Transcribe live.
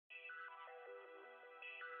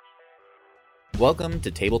Welcome to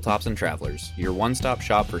Tabletops and Travelers, your one-stop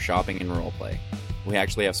shop for shopping and roleplay. We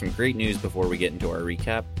actually have some great news before we get into our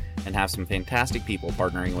recap, and have some fantastic people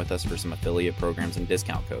partnering with us for some affiliate programs and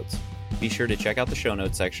discount codes. Be sure to check out the show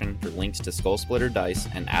notes section for links to Skull Splitter Dice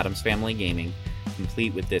and Addams Family Gaming,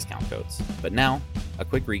 complete with discount codes. But now, a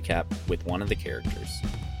quick recap with one of the characters.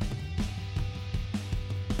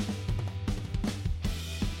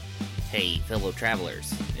 Hey, fellow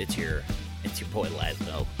travelers, it's your boy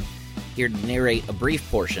Laszlo, here to narrate a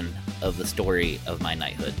brief portion of the story of my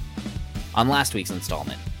knighthood. On last week's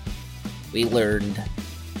installment, we learned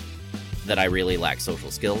that I really lack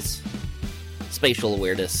social skills, spatial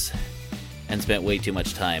awareness, and spent way too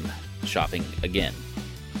much time shopping again.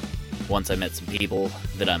 Once I met some people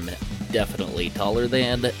that I'm definitely taller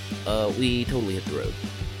than, we totally hit the road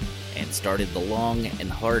and started the long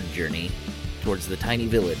and hard journey towards the tiny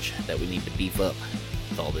village that we need to beef up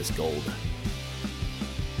with all this gold.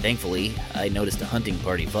 Thankfully, I noticed a hunting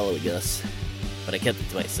party following us, but I kept it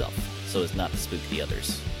to myself so as not to spook the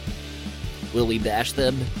others. Will we bash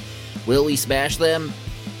them? Will we smash them?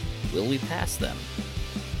 Will we pass them?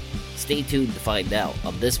 Stay tuned to find out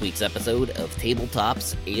on this week's episode of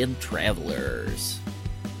Tabletops and Travelers.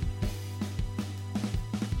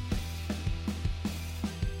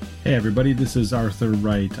 Hey everybody, this is Arthur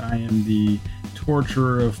Wright. I am the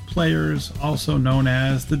torturer of players, also known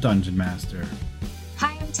as the Dungeon Master.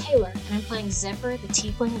 Hi, I'm Taylor, and I'm playing Zephyr, the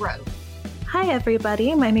Tiefling Rogue. Hi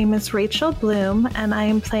everybody, my name is Rachel Bloom, and I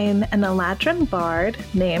am playing an Eladrin bard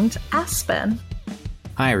named Aspen.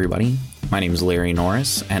 Hi everybody, my name is Larry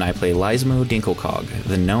Norris, and I play Lysmo Dinkelcog,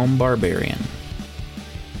 the Gnome Barbarian.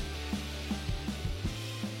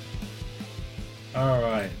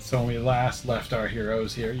 Alright, so when we last left our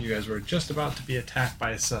heroes here, you guys were just about to be attacked by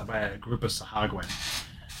a group of Sahagwin.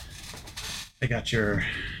 I got your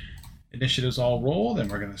initiatives all rolled,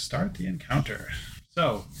 and we're going to start the encounter.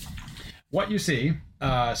 So, what you see,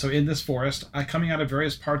 so in this forest, coming out of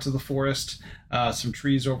various parts of the forest, some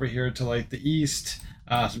trees over here to like the east,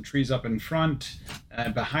 some trees up in front,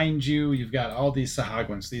 and behind you, you've got all these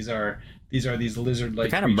Sahagwins. These are these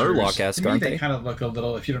lizard-like kind of Murloc-esque, aren't they? They kind of look a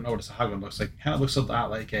little, if you don't know what a Sahagwin looks like, it kind of looks a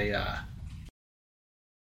lot like a,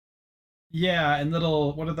 yeah, and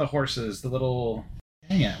little, what are the horses? The little,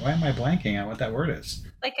 dang it, why am I blanking on what that word is?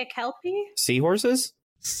 Like a Kelpie? Seahorses?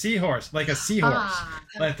 Seahorse, like a seahorse.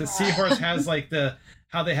 Like the seahorse has like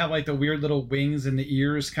how they have like the weird little wings and the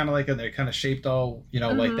ears, kind of like, and they're kind of shaped all,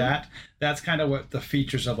 like that. That's kind of what the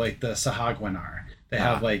features of like the Sahagwin are. They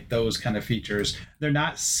have like those kind of features. They're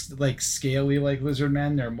not like scaly like lizard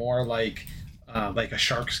men. They're more like a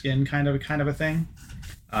shark skin kind of a thing.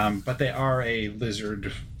 But they are a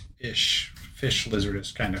lizard-ish, fish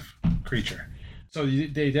lizardish kind of creature. So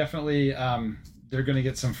they definitely. They're going to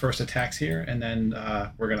get some first attacks here, and then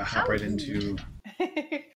we're going to hop right into...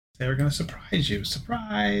 They're going to surprise you.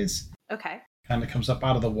 Surprise! Okay. Kind of comes up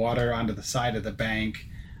out of the water onto the side of the bank.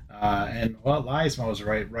 And, well, Lysmo's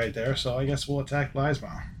right there, so I guess we'll attack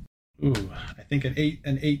Lysmo. Ooh, I think an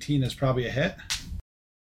 18 is probably a hit.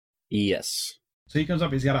 Yes. So he comes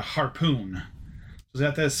up, he's got a harpoon. So he's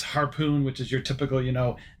got this harpoon, which is your typical,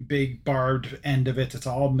 big barbed end of it. It's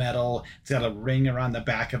all metal. It's got a ring around the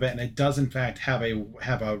back of it, and it does in fact have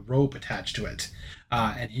a rope attached to it.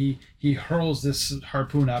 And he hurls this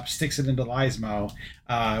harpoon up, sticks it into Lysmo,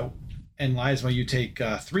 and Lysmo, you take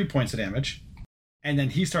 3 points of damage, and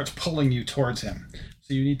then he starts pulling you towards him.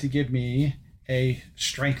 So you need to give me a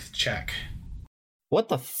strength check. What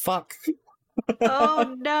the fuck?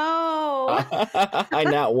 Oh no! I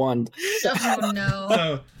not won. Oh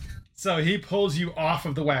no. So he pulls you off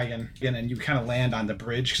of the wagon, and you kind of land on the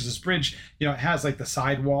bridge, because this bridge, it has like the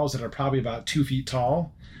side walls that are probably about 2 feet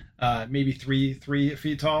tall, maybe three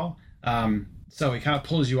feet tall. So he kind of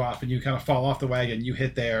pulls you off, and you kind of fall off the wagon. You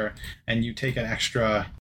hit there, and you take an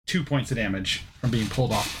extra 2 points of damage from being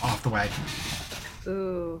pulled off the wagon.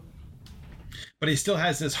 Ooh. But he still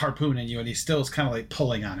has this harpoon in you, and he still is kind of like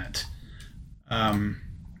pulling on it.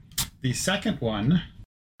 The second one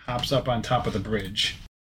hops up on top of the bridge,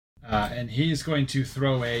 and he's going to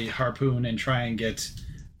throw a harpoon and try and get...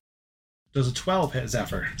 Does a 12 hit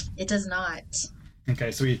Zephyr? It does not.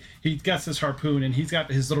 Okay, so he gets this harpoon, and he's got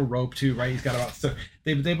his little rope too, right? He's got about...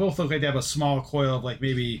 They both look like they have a small coil of like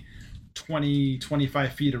maybe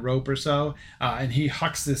 25 feet of rope or so, and he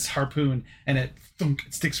hucks this harpoon, and it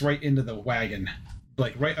sticks right into the wagon,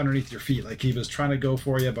 like right underneath your feet. Like he was trying to go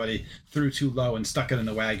for you, but he threw too low and stuck it in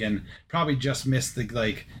the wagon. Probably just missed the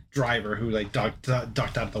driver, who ducked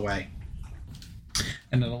out of the way.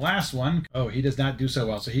 And then the last one, he does not do so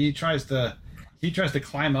well. So he tries to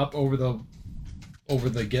climb up over the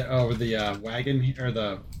wagon or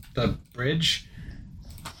the bridge,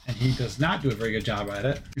 he does not do a very good job at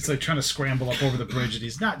it. He's like trying to scramble up over the bridge, and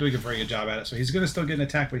he's not doing a very good job at it. So he's going to still get an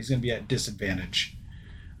attack, but he's going to be at disadvantage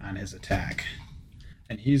on his attack.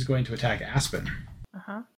 And he's going to attack Aspen.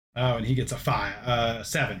 Uh-huh. Oh, and he gets a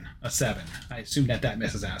 7. I assume that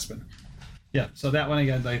misses Aspen. Yeah, so that one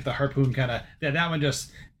again, like the harpoon kind of, that one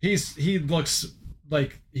just, he looks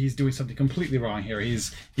like he's doing something completely wrong here.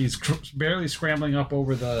 He's barely scrambling up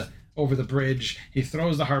over the bridge. He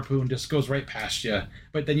throws the harpoon, just goes right past you.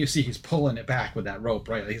 But then you see he's pulling it back with that rope,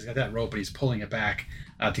 right? Like he's got that rope, but he's pulling it back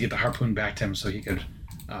to get the harpoon back to him so he could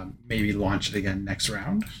maybe launch it again next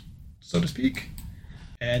round, so to speak.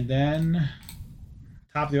 And then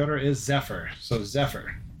top of the order is Zephyr. So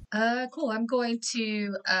Zephyr. Cool. I'm going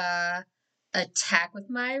to attack with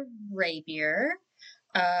my rapier.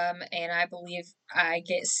 And I believe I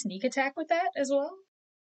get sneak attack with that as well.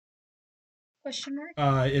 Question mark?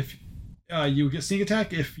 If you get sneak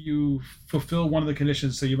attack if you fulfill one of the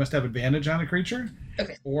conditions, so you must have advantage on a creature.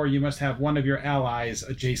 Okay. Or you must have one of your allies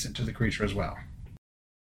adjacent to the creature as well.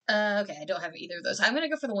 Okay, I don't have either of those. I'm gonna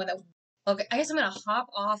go for the one that. Okay, I guess I'm gonna hop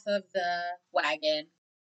off of the wagon.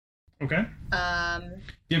 Okay.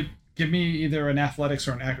 Give me either an athletics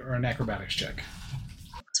or an acrobatics check.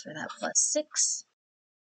 For that +6.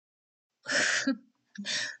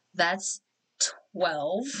 That's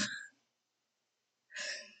 12.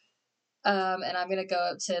 And I'm gonna go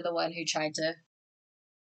up to the one who tried to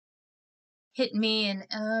hit me, and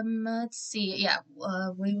let's see. Yeah,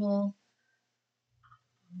 we will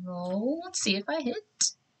roll. Let's see if I hit.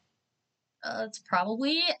 That's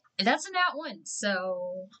a nat 1.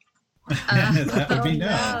 So that would be no.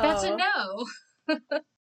 That's a no.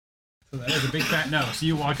 So that is a big fat no. So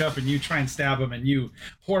you walk up and you try and stab him, and you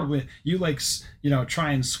horribly,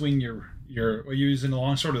 try and swing are you using the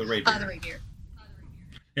longsword or the rapier? The rapier.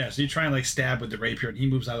 Yeah, so you try and stab with the rapier, and he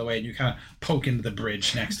moves out of the way, and you kind of poke into the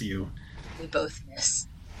bridge next to you. We both miss.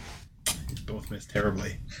 You both miss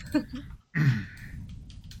terribly.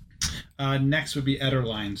 Next would be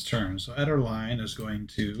Ederline's turn. So Ederline is going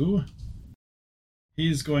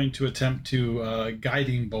to attempt to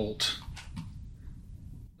guiding bolt.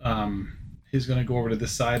 He's going to go over to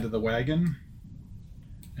this side of the wagon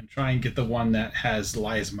and try and get the one that has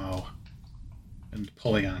Lysmo and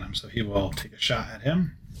pulling on him. So he will take a shot at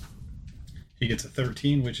him. He gets a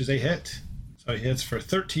 13, which is a hit. So he hits for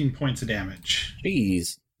 13 points of damage.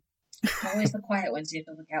 Jeez. Always the quiet ones you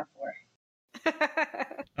have to look out for.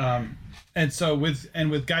 And so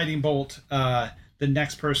with guiding bolt, the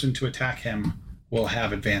next person to attack him will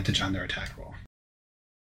have advantage on their attack roll.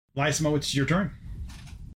 Lysmo, it's your turn.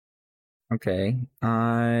 Okay.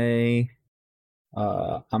 I'm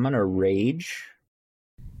gonna rage.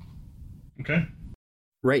 Okay.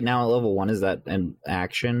 Right now at level 1, is that an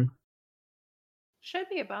action? Should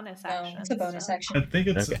be a bonus action. It's a bonus action. I think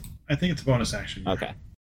it's a bonus action. Okay.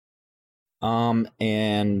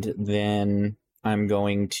 And then I'm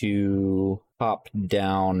going to hop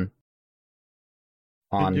down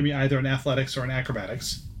on. Give me either an athletics or an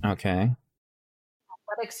acrobatics. Okay.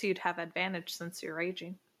 Athletics, you'd have advantage since you're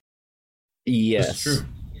raging. Yes. That's true.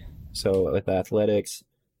 So with athletics,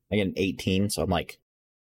 I get an 18, so I'm like.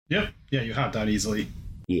 Yep. Yeah, you hopped out easily.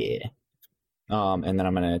 Yeah. And then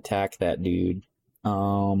I'm gonna attack that dude.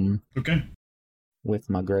 Okay. With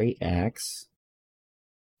my great axe.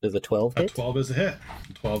 Does a 12 hit? 12 is a hit.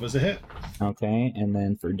 12 is a hit. Okay, and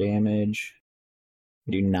then for damage,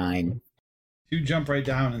 I do 9. You jump right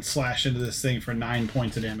down and slash into this thing for 9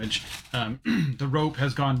 points of damage. The rope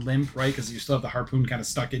has gone limp, right? Because you still have the harpoon kind of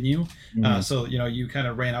stuck in you. Mm-hmm. So, you kind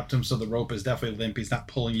of ran up to him, so the rope is definitely limp. He's not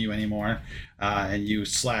pulling you anymore. And you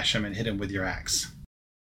slash him and hit him with your axe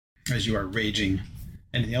as you are raging.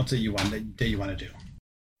 Anything else that you want to do?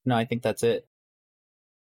 No, I think that's it.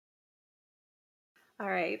 All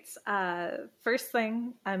right. First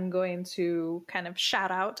thing, I'm going to kind of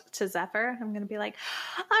shout out to Zephyr. I'm going to be like,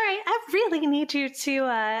 all right, I really need you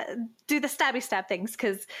to do the stabby stab things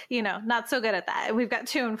because, not so good at that. We've got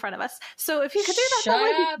 2 in front of us. So if you could do that, that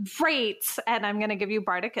would be great. And I'm going to give you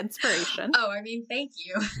Bardic Inspiration. Oh, I mean, thank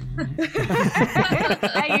you.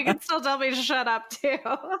 You can still tell me to shut up, too.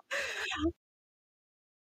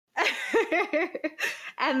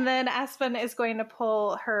 And then Aspen is going to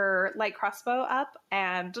pull her light crossbow up,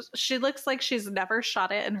 and she looks like she's never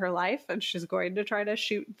shot it in her life, and she's going to try to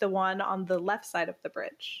shoot the one on the left side of the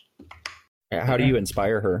bridge. How do you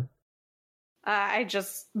inspire her? I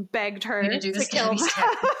just begged her to do the kill them.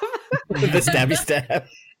 The stabby stab.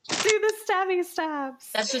 Do the stabby stabs.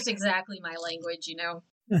 That's just exactly my language,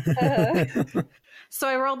 So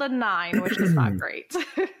I rolled a 9, which is not great.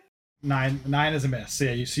 Nine is a miss. So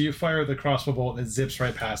yeah, you fire the crossbow bolt and it zips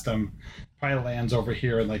right past him. Probably lands over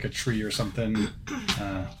here in like a tree or something,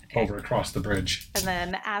 over across the bridge. And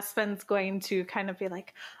then Aspen's going to kind of be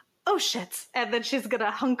like, oh shit. And then she's going to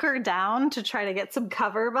hunker down to try to get some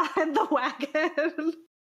cover behind the wagon.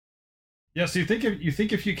 Yeah, so you think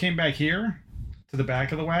if you came back here to the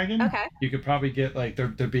back of the wagon, okay, you could probably get like you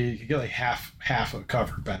could get like half of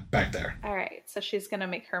cover back there. All right, so she's going to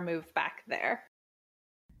make her move back there.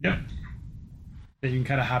 Yep. Then you can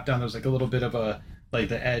kind of hop down. There's like a little bit of a like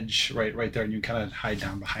the edge right there, and you kind of hide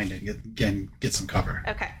down behind it and get some cover.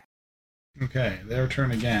 Okay, their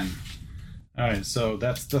turn again. All right, so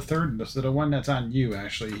that's the third. So the one that's on you,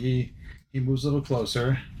 actually, he moves a little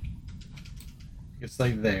closer. It's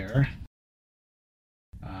like there,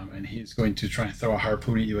 and he's going to try and throw a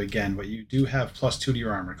harpoon at you again. But you do have +2 to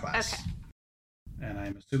your armor class. Okay. And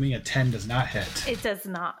I'm assuming a 10 does not hit. It does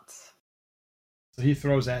not. So he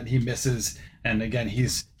throws that and he misses, and again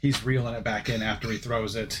he's reeling it back in after he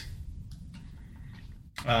throws it.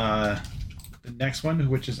 The next one,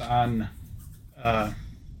 which is on, why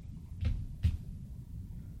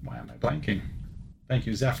am I blanking? Thank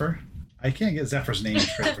you, Zephyr. I can't get Zephyr's name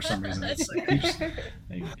straight for some reason.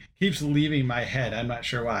 It keeps leaving my head. I'm not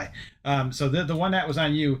sure why. So the one that was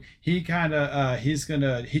on you, he kind of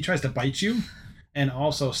he tries to bite you, and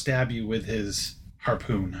also stab you with his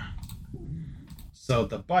harpoon. So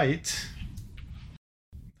the bite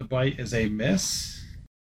is a miss.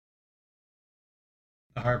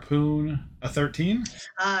 The harpoon, a 13.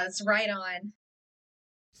 It's right on.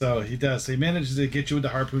 So he does. So he manages to get you with the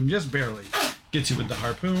harpoon, just barely. Gets you with the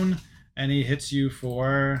harpoon, and he hits you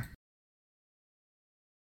for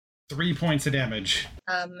 3 points of damage.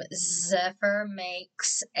 Zephyr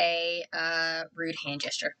makes a rude hand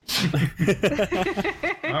gesture.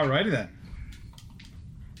 Alrighty then.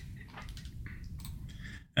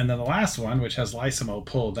 And then the last one, which has Lysimo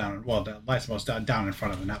pulled down, well, Lysimo's down in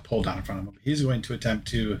front of him, not pulled down in front of him. He's going to attempt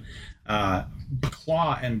to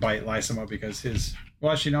claw and bite Lysimo because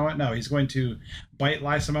well, actually, you know what? No, he's going to bite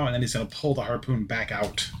Lysimo, and then he's going to pull the harpoon back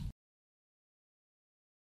out.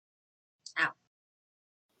 Ow.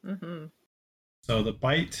 Mm-hmm. So the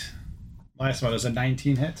bite, Lysimo, does a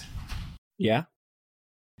 19 hit. Yeah.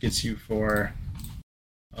 Gets you for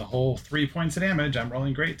a whole 3 points of damage. I'm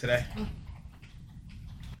rolling great today.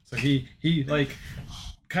 So he like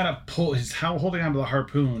kind of he's holding onto the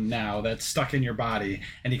harpoon now that's stuck in your body,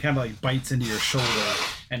 and he kind of like bites into your shoulder,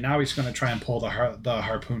 and now he's going to try and pull the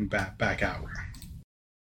harpoon back out.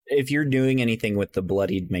 If you're doing anything with the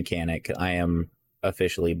bloodied mechanic, I am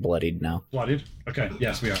officially bloodied now. Bloodied? Okay,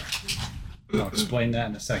 yes, we are. I'll explain that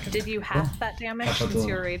in a second. Did you half that damage since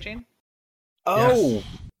you were raging? Oh, yes.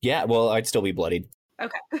 Yeah. Well, I'd still be bloodied.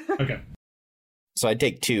 Okay. So I'd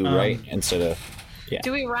take 2, right? Instead of, yeah.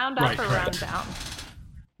 Do we round up or round down?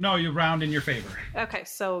 No, you round in your favor. Okay,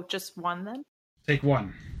 so just 1 then? Take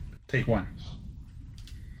 1.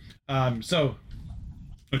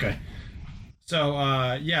 Okay.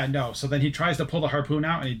 So, no. So then he tries to pull the harpoon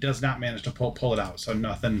out, and he does not manage to pull it out. So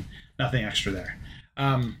nothing extra there.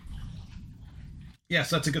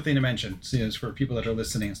 So that's a good thing to mention. So, it's for people that are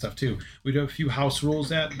listening and stuff too. We do have a few house rules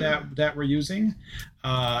that we're using,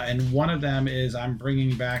 and one of them is I'm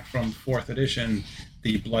bringing back from 4th edition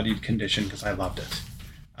the bloodied condition because I loved it.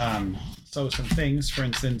 So some things, for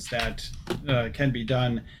instance, that can be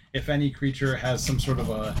done if any creature has some sort of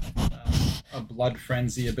a blood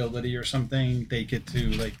frenzy ability or something, they get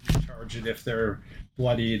to like recharge it if they're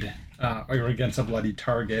bloodied or against a bloodied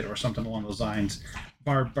target or something along those lines.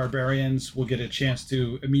 Barbarians will get a chance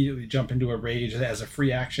to immediately jump into a rage as a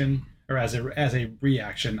free action or as a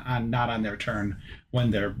reaction not on their turn when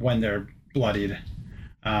they're bloodied.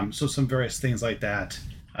 So some various things like that.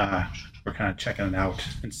 We're kind of checking it out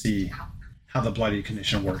and see how the bloody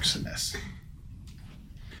condition works in this.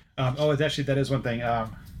 It's actually, that is one thing.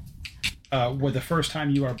 With the first time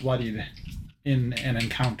you are bloodied in an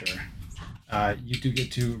encounter, you do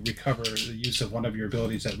get to recover the use of one of your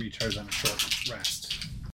abilities that recharges on a short rest.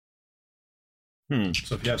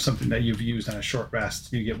 So if you have something that you've used on a short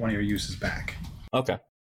rest, you get one of your uses back. Okay.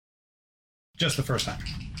 Just the first time.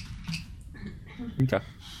 Okay.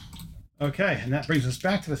 Okay, and that brings us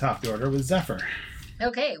back to the top of the order with Zephyr.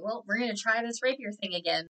 Okay, well, we're going to try this rapier thing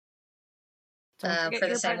again. For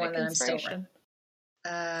the same one that I'm still running.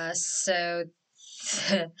 So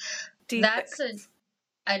that's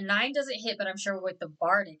a 9 doesn't hit, but I'm sure with the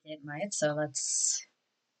bardic it might. So let's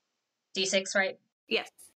D6, right? Yes.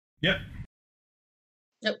 Yep.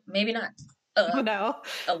 Nope, maybe not. Oh no.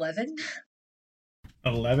 11.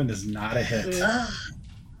 11 is not a hit.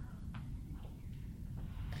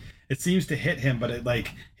 it seems to hit him, but it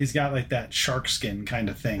like he's got like that shark skin kind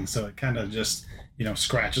of thing, so it kind of just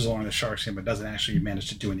scratches along the shark skin, but doesn't actually manage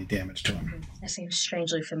to do any damage to him. I seem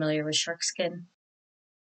strangely familiar with shark skin.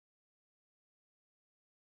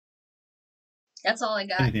 That's all I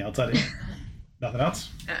got. Anything else? Nothing else?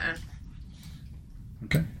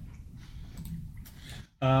 Okay.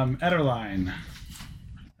 Ederline.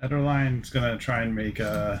 Ederline's gonna try and make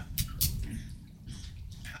a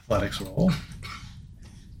athletics roll.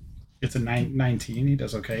 It's a 19. He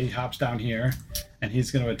does okay. He hops down here, and he's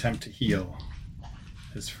going to attempt to heal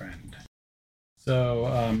his friend. So,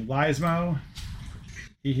 Lysmo,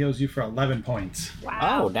 he heals you for 11 points.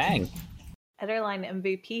 Wow. Oh, dang. Ederline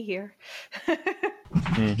MVP here.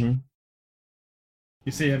 Mm-hmm.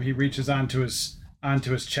 You see him. He reaches onto his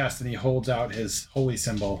chest, and he holds out his holy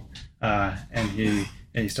symbol, and he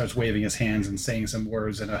starts waving his hands and saying some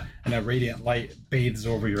words, and a radiant light bathes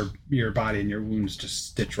over your body, and your wounds just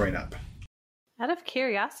stitch right up. Out of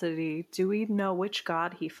curiosity, do we know which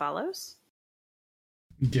god he follows?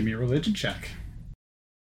 Give me a religion check.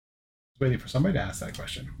 Waiting for somebody to ask that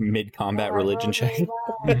question. Mid-combat religion check.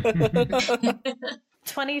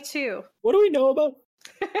 22. What do we know about?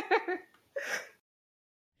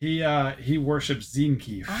 He worships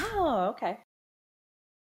Zenkeef. Oh, okay.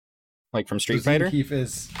 Like from Street Fighter? Zenkeef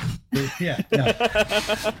is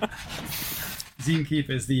Zenkeef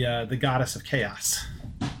is the goddess of chaos.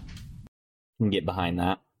 Can get behind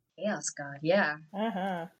that. Chaos god, yeah.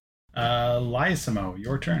 Uh-huh. Lysimo,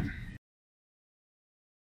 your turn.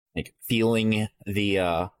 Like feeling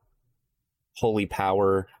the holy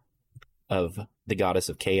power of the goddess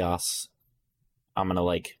of chaos, I'm gonna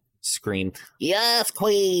like scream, "Yes,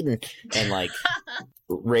 queen!" and like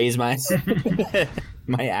raise my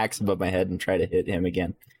my axe above my head and try to hit him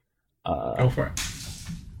again. Go for it.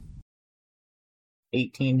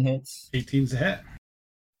 18 hits, 18's a hit.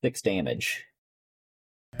 6 damage.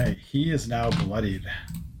 Hey, he is now bloodied.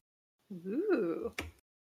 Ooh.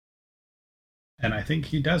 And I think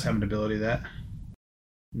he does have an ability that...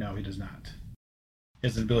 No, he does not. He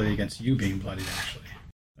has an ability against you being bloodied, actually.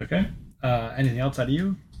 Okay. Anything else out of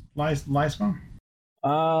you, Lysmo?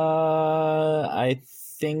 I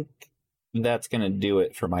think that's gonna do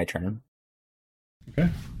it for my turn. Okay.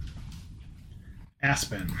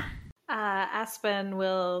 Aspen. Aspen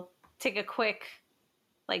will take a quick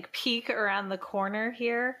peek around the corner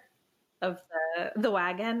here of the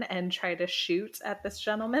wagon and try to shoot at this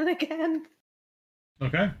gentleman again.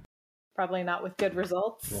 Okay. Probably not with good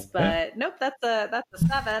results, Okay. but nope, that's a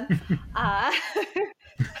 7.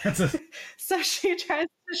 So she tries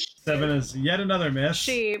to shoot. 7 is yet another miss.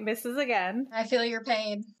 She misses again. I feel your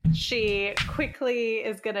pain. She quickly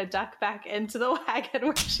is going to duck back into the wagon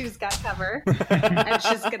where she's got cover. And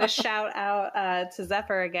she's going to shout out to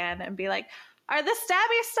Zephyr again and be like, "Are the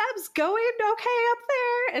stabby stabs going okay up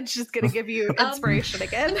there?" And she's going to give you inspiration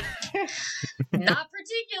again. Not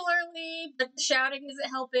particularly, but the shouting isn't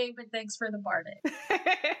helping, but thanks for the bardic.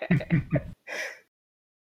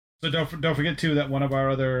 So don't forget too that one of our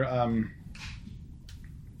other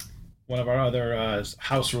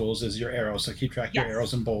house rules is your arrows. So keep track of your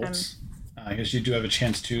arrows and bolts, because you do have a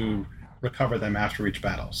chance to recover them after each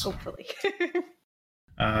battle. So. Hopefully.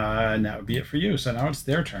 And that would be it for you. So now it's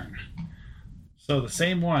their turn. So the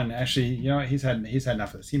same one, actually, he's had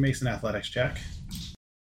enough of this. He makes an athletics check.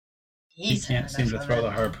 He can't seem to throw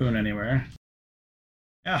the harpoon anywhere.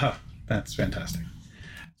 Oh, that's fantastic.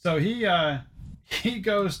 So he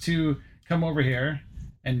goes to come over here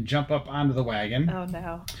and jump up onto the wagon. Oh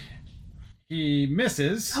no. He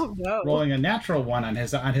misses, rolling a natural 1 on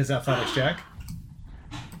his athletics check,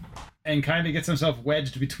 and kind of gets himself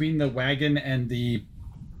wedged between the wagon and the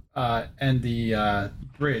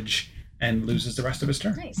bridge, and loses the rest of his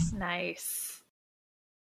turn. Nice.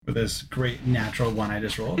 With this great natural 1 I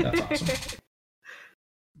just rolled. That's awesome.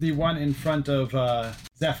 The one in front of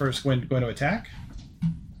Zephyr is going to attack.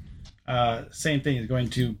 Same thing, is going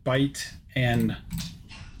to bite and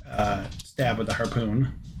stab with the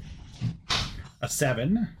harpoon. A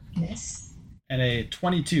 7. Yes. And a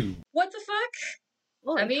 22. What the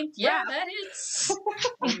fuck? I mean, yeah, that hits.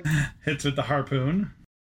 Hits with the harpoon.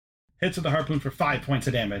 Hits with the harpoon for 5 points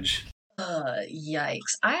of damage.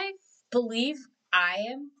 Yikes. I believe I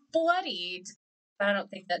am bloodied, but I don't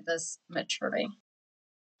think that does much for me.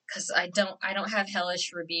 Because I don't have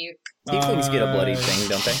Hellish Rebuke. Tieflings get a bloody thing,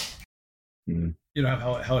 don't they? You don't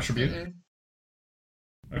have Hellish Rebuke?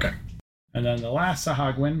 Mm-hmm. Okay. And then the last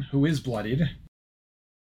Sahagwin, who is bloodied,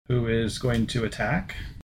 who is going to attack.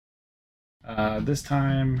 This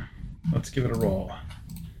time, let's give it a roll.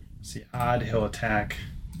 Let's see, odd, he'll attack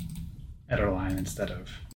Ederline instead of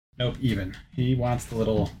Nope, even. He wants the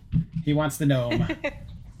gnome.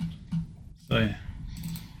 So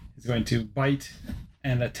he's going to bite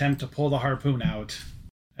and attempt to pull the harpoon out.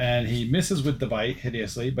 And he misses with the bite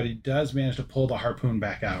hideously, but he does manage to pull the harpoon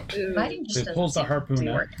back out. Biting just So he pulls the harpoon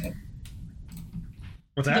out. working.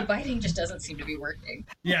 What's The that? biting just doesn't seem to be working.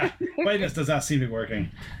 Yeah, biting just does not seem to be working.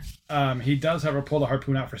 He does, however, pull the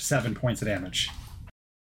harpoon out for 7 points of damage.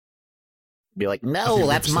 Be like, As he no,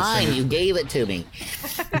 that's rips this mine. thing. You gave it to me.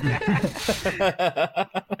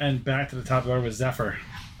 And back to the top of the order with Zephyr.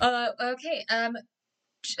 Okay.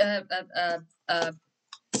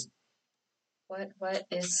 What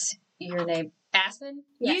is your name? Aspen?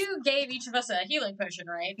 Yes. You gave each of us a healing potion,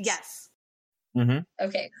 right? Yes. Mm-hmm.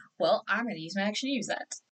 Okay. Well, I'm going to use my action to use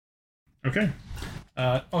that. Okay.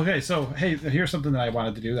 Okay, so, hey, here's something that I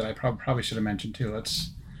wanted to do that I probably should have mentioned, too.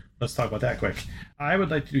 Let's talk about that quick. I would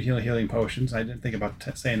like to do healing potions. I didn't think about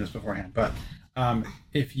saying this beforehand, but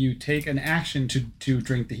if you take an action to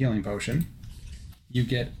drink the healing potion, you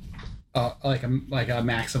get like a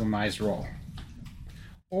maximized roll.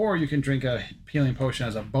 Or you can drink a healing potion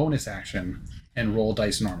as a bonus action and roll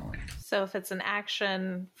dice normally. So if it's an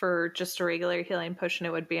action for just a regular healing potion,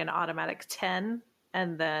 it would be an automatic 10.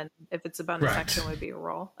 And then if it's a bonus Correct. action, it would be a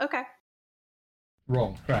roll. Okay.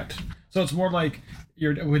 Roll, correct. So it's more like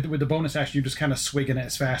you're with the bonus action, you're just kind of swigging it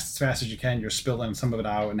as fast as you can. You're spilling some of it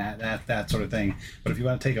out and that sort of thing. But if you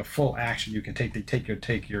want to take a full action, you can take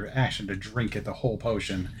your action to drink it, the whole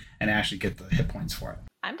potion, and actually get the hit points for it.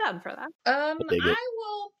 I'm down for that. I dig it.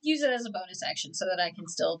 will use it as a bonus action so that I can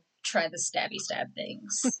still try the stabby stab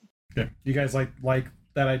things. Okay. You guys like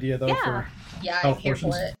that idea though? Yeah. For Yeah, I'm health here for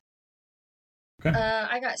potions? it. Okay.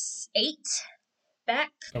 I got 8 back,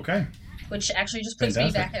 Okay. which actually just puts me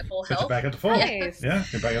Fantastic. back at full Get you health. back at the full. Nice. Yeah,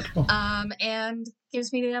 you're back at the full. And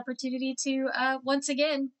gives me the opportunity to once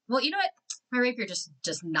again. Well, you know what? My rapier just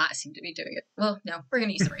does not seem to be doing it. Well, no, we're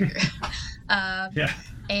gonna use the rapier. Yeah.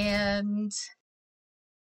 And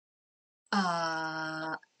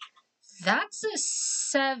that's a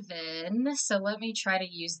 7. So let me try to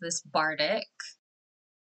use this bardic.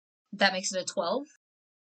 That makes it a 12.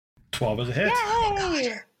 12 is a hit.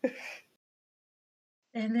 Yay!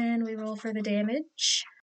 And then we roll for the damage.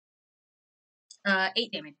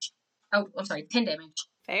 8 damage. Oh, I'm sorry, 10 damage.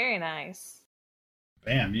 Very nice.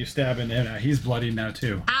 Bam, you stab into him now. He's bloody now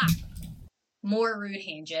too. More rude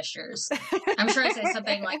hand gestures. I'm sure I said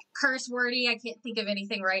something like curse wordy. I can't think of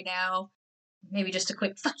anything right now. Maybe just a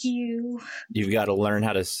quick fuck you. You've got to learn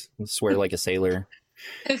how to swear like a sailor.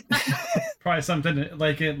 Probably something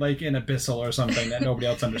like in Abyssal or something that nobody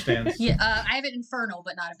else understands. Yeah, I have it infernal,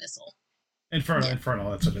 but not abyssal. Infernal.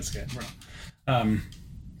 That's what it's good.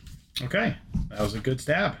 Okay, that was a good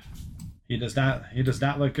stab. He does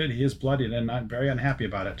not look good. He is bloodied and not very unhappy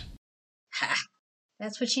about it. Ha!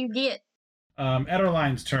 That's what you get.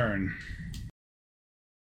 Ederline's turn.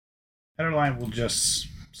 Ederline will just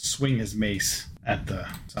swing his mace at the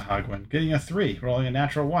Sahagwin, getting a 3, rolling a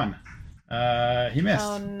natural 1. He missed.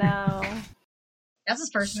 Oh no. That's his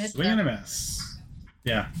first miss. Swing and a miss.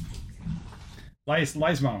 Yeah.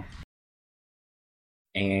 Lysmo.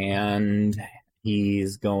 And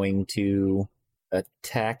he's going to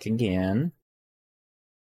attack again.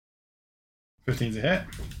 15's a hit.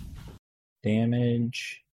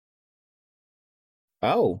 Damage.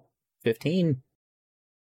 Oh, 15.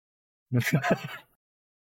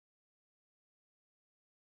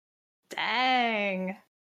 Dang.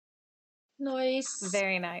 Nice.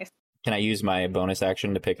 Very nice. Can I use my bonus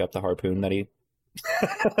action to pick up the harpoon that he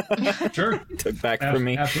Sure. took back from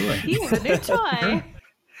me? Absolutely. He's a new toy. Sure.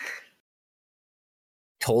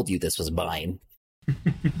 Told you this was mine.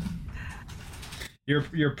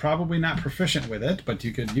 You're probably not proficient with it, but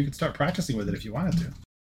you could start practicing with it if you wanted to.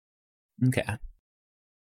 Okay.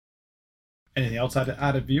 Anything else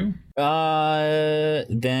out of view?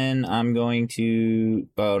 Then I'm going to.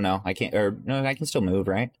 Oh no, I can't. Or no, I can still move,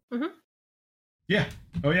 right? Yeah.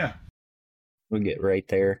 Oh yeah. We'll get right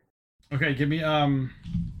there, Okay. Give me an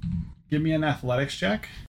athletics check.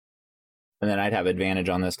 and then I'd have advantage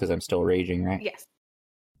on this because I'm still raging, right? Yes.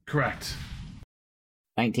 Correct.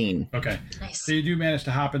 19. Okay. Nice. So you do manage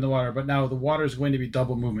to hop in the water, but now the water is going to be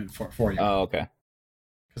double movement for you Oh, okay.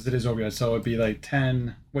 because it is over. So it'd be like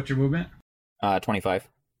 10. What's your movement? 25.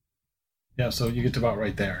 Yeah. So you get to about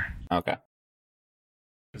right there. Okay.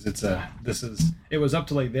 Because it was up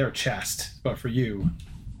to like their chest, but for you,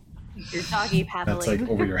 You're doggy paddling. that's like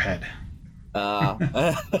over your head.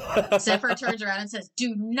 Zephyr turns around and says,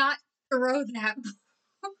 "Do not throw that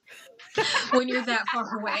when you're that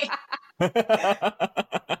far away."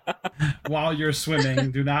 While you're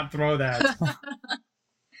swimming, do not throw that.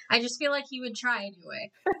 I just feel like he would try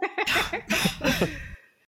anyway.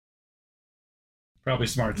 Probably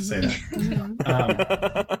smart to say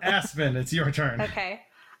that. Aspen, it's your turn. Okay.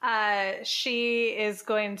 She is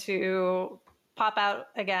going to pop out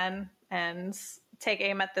again and take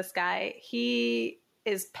aim at this guy. He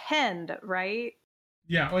is pinned, right?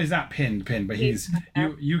 Yeah, well, he's not pinned, but he's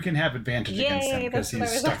you can have advantage against him because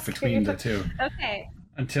he's stuck between the two. Okay.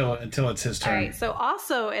 Until it's his turn. All right. So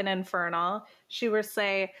also in Infernal, she would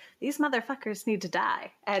say, "These motherfuckers need to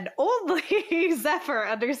die," and only Zephyr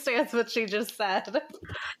understands what she just said.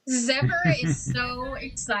 Zephyr is so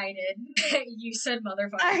excited that you said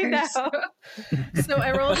motherfuckers. I know. So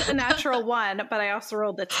I rolled a natural 1, but I also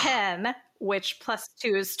rolled a 10, which plus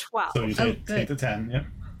 2 is 12. So you take the 10. Yep.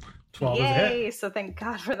 12 is a Yay! hit. So thank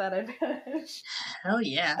God for that advantage. Hell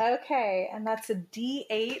yeah. Okay, and that's a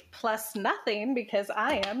D8 plus nothing because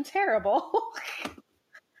I am terrible.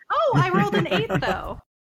 Oh, I rolled an 8 though.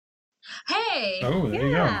 Hey! Oh, there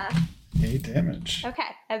you go. 8 damage.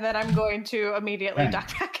 Okay, and then I'm going to immediately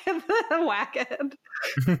duck back in the wagon.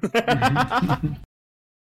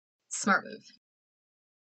 Smart move.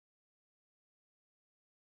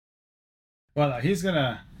 Well, he's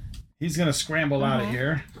gonna scramble out of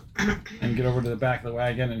here and get over to the back of the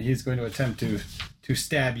wagon, and he's going to attempt to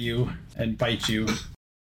stab you and bite you.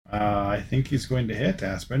 I think he's going to hit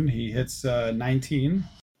Aspen. He hits 19.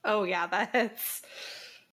 Oh yeah, that hits.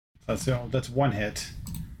 That's one hit.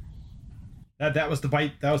 That was the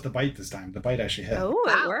bite. That was the bite this time. The bite actually hit. Oh,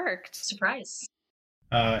 Wow. it worked. Surprise.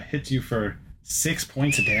 Hits you for 6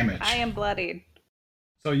 points of damage. I am bloodied.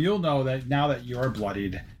 So you'll know that now that you're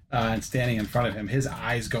bloodied and standing in front of him, his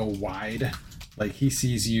eyes go wide. Like he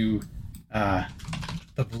sees you,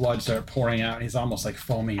 the blood start pouring out, and he's almost like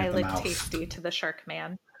foaming at the mouth. I look tasty to the shark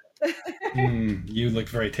man. You look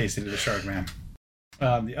very tasty to the shark man.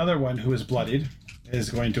 The other one who is bloodied is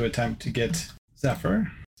going to attempt to get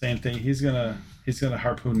Zephyr. Same thing. He's gonna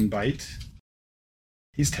harpoon and bite.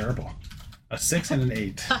 He's terrible. A 6 and an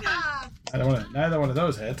 8. Neither one of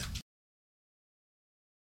those hit.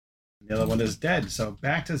 The other one is dead. So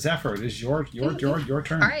back to Zephyr. It is your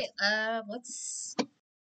turn. All right, let's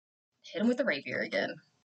hit him with the rapier again.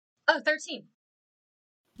 Oh, 13.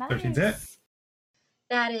 Nice. 13's it.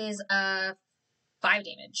 That is 5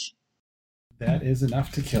 damage. That is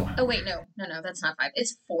enough to kill him. Oh wait, no, that's not 5.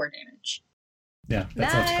 It's 4 damage. Yeah,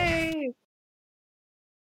 that's Nice.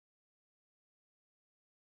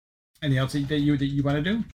 Anything else that you want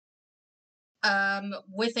to do?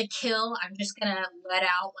 With a kill, I'm just gonna let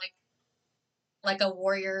out like a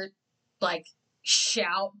warrior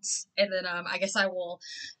shout, and then I guess I will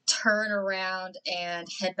turn around and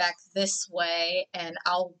head back this way, and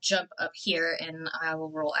I'll jump up here and I will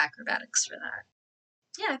roll acrobatics for that.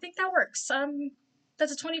 Yeah, I think that works.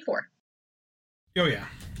 That's a 24. Oh yeah.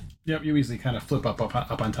 Yep, you easily kind of flip up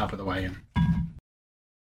on top of the wagon.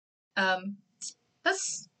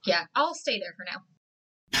 I'll stay there for now.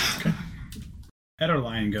 Okay.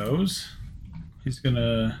 Ederline goes. He's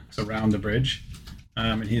gonna surround the bridge.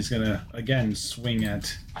 And he's gonna again swing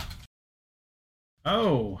at.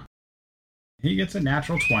 Oh, he gets a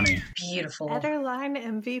natural 20. Beautiful. Ederline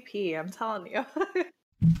MVP, I'm telling you.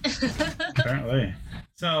 Apparently.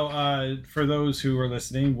 So, for those who are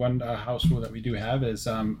listening, one house rule that we do have is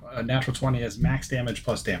a natural 20 is max damage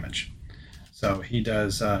plus damage. So he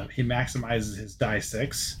does. He maximizes his die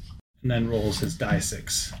 6 and then rolls his die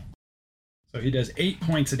 6. So he does 8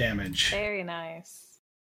 points of damage. Very nice.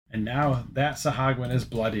 And now that Sahagwin is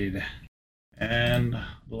bloodied. And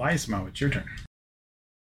Lysmo, it's your turn.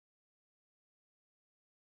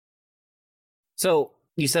 So,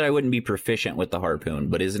 you said I wouldn't be proficient with the harpoon,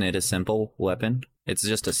 but isn't it a simple weapon? It's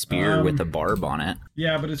just a spear with a barb on it.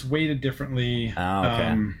 Yeah, but it's weighted differently. Oh,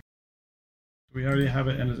 okay. Do we already have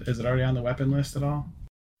it? And is it already on the weapon list at all?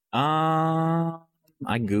 I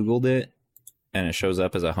Googled it, and it shows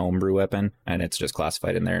up as a homebrew weapon, and it's just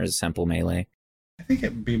classified in there as simple melee. I think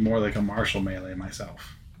it'd be more like a martial melee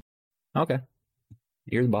myself. Okay.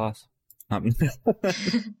 You're the boss.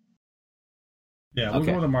 Yeah, we'll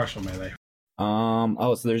go with a martial melee.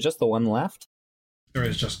 So there's just the one left? There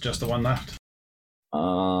is just the one left.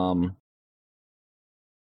 I'm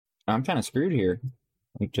kind of screwed here.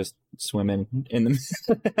 Like just swimming in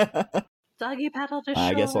the Doggy paddle to shore.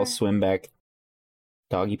 I guess I'll swim back.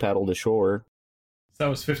 Doggy paddle to shore. So that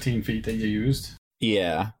was 15 feet that you used.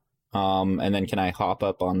 Yeah. And then can I hop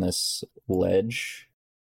up on this ledge?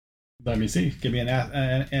 Let me see. Give me an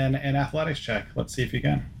athletics check. Let's see if you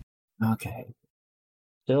can. Okay.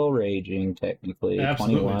 Still raging, technically.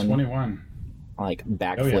 Absolutely, 21. Like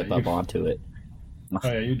backflip up onto it. Oh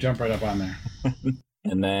yeah, you jump right up on there.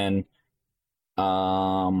 And then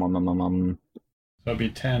Um, So it'd be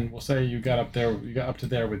 10. We'll say you got up to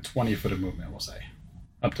there with 20 foot of movement, we'll say.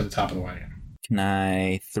 Up to the top of the wagon. Can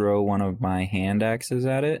I throw one of my hand axes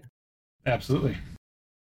at it? Absolutely.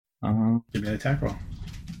 Give me an attack roll.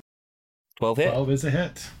 12 hit. 12 is a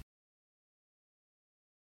hit.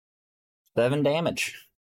 7 damage.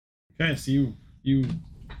 Okay, so you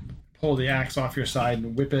pull the axe off your side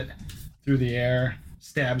and whip it through the air.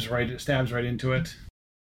 Stabs right into it.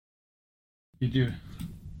 You do.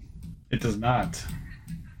 It does not.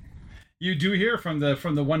 You do hear from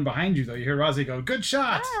the one behind you, though. You hear Rozzy go, "Good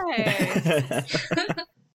shot!" Nice.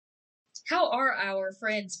 How are our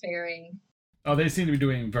friends faring? Oh, they seem to be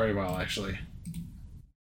doing very well, actually.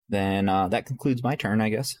 Then that concludes my turn, I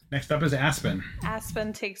guess. Next up is Aspen.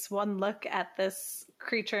 Aspen takes one look at this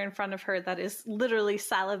creature in front of her that is literally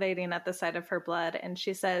salivating at the sight of her blood, and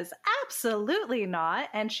she says, "Absolutely not,"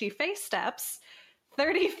 and she face steps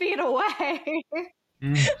 30 feet away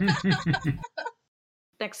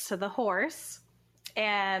next to the horse,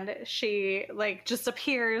 and she just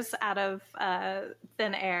appears out of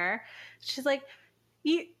thin air. She's like,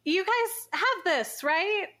 you guys have this,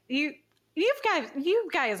 right? You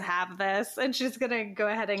guys have this." And she's gonna go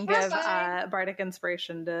ahead and give bardic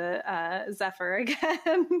inspiration to Zephyr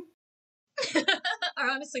again. I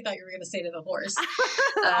honestly thought you were gonna say to the horse.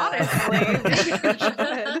 Honestly, you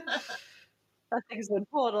should. That thing's been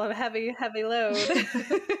pulled on a heavy load.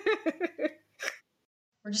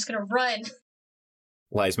 We're just gonna run.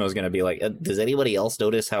 Lysmo's gonna be like, does anybody else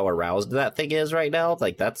notice how aroused that thing is right now?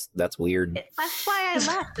 Like, that's weird. That's why I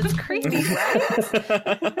left. It's creepy,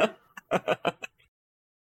 right?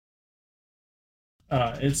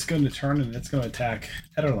 It's going to turn and it's going to attack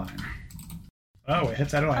Ederline. Oh, it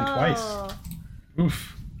hits Ederline twice.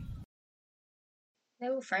 Oof.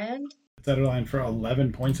 No, friend. It's Ederline for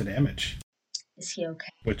 11 points of damage. Is he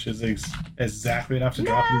okay? Which is exactly enough to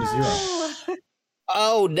drop him to 0.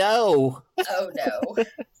 Oh, no. Oh, no.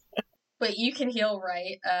 But you can heal,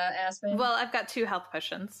 right, Aspen? Well, I've got 2 health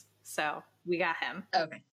potions, so we got him.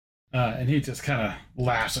 Okay. And he just kind of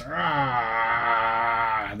laughs. The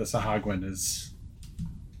Sahagwin is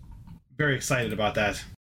very excited about that.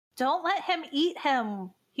 Don't let him eat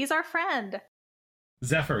him. He's our friend.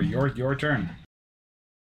 Zephyr, your turn.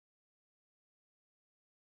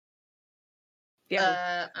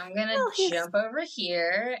 Yeah. I'm gonna jump over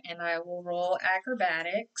here, and I will roll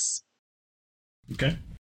acrobatics. Okay.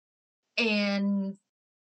 And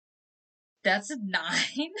that's a 9.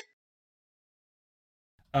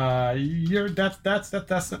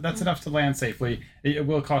 That's enough to land safely. It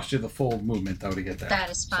will cost you the full movement though to get there. That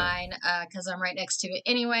is fine, because I'm right next to it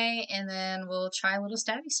anyway. And then we'll try a little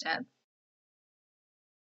stabby stab.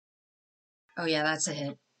 Oh yeah, that's a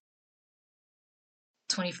hit.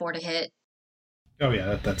 24 to hit. Oh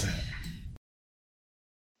yeah, that's a hit.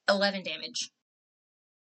 11 damage.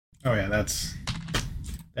 Oh yeah, that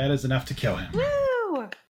is enough to kill him. Woo!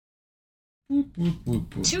 Whoop, whoop,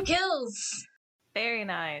 whoop, whoop. 2 kills. Very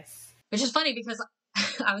nice. Which is funny because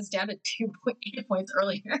I was down to 2.8 points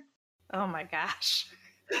earlier. Oh my gosh.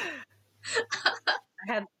 I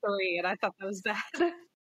had 3 and I thought that was bad.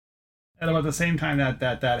 And about the same time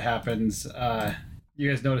that happens, you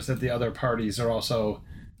guys notice that the other parties are also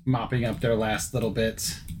mopping up their last little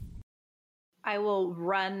bits. I will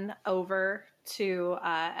run over to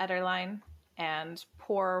Ederline and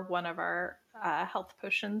pour one of our health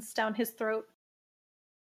potions down his throat.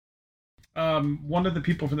 One of the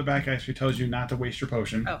people from the back actually tells you not to waste your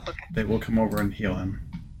potion. Oh, okay. They will come over and heal him.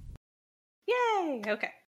 Yay!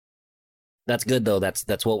 Okay. That's good, though.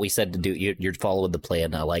 That's what we said to do. You're following the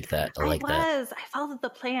plan. I like that. I followed the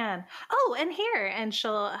plan. Oh, and here. And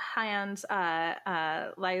she'll hand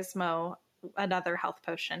Lysmo another health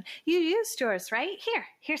potion. You used yours, right?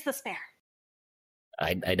 Here's the spare.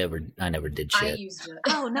 I never did shit. I used it.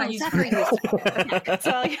 Oh, no, Zephyr used it.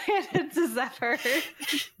 So I'll hand it to Zephyr.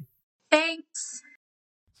 Thanks.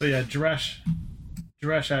 So yeah, Jaresh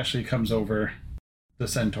actually comes over the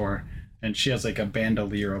centaur, and she has like a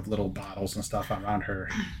bandolier of little bottles and stuff around her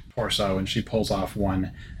torso, and she pulls off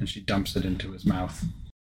one and she dumps it into his mouth.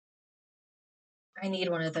 I need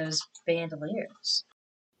one of those bandoliers.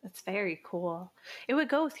 That's very cool. It would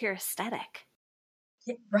go with your aesthetic.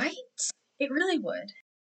 Right? It really would.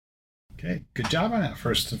 Okay, good job on that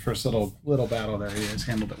first little battle there. You guys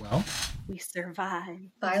handled it well. We survived.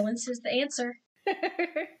 Violence is the answer.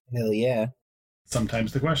 Hell yeah.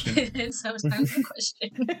 Sometimes the question. It's sometimes the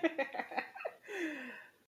question.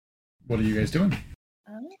 What are you guys doing?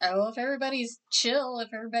 Oh, if everybody's chill,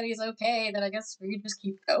 if everybody's okay, then I guess we can just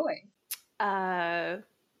keep going. Or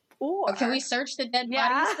can we search the dead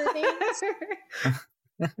bodies for things?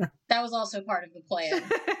 That was also part of the plan.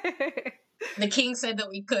 The king said that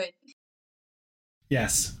we could.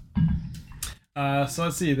 Yes. So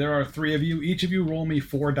let's see. There are 3 of you. Each of you roll me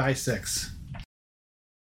 4 die 6.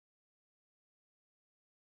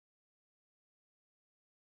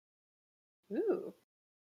 Ooh.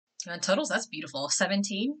 Totals, that's beautiful.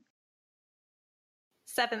 17.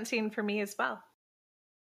 17 for me as well.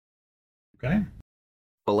 Okay.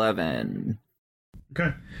 11.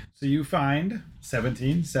 Okay. So you find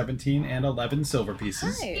 17, 17, and 11 silver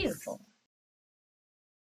pieces. Nice. Beautiful.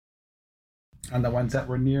 On the ones that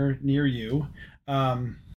were near you.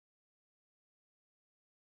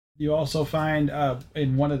 You also find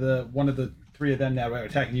in one of the 3 of them that were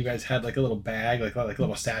attacking you guys had like a little bag, like a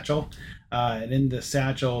little satchel, and in the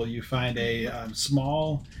satchel you find a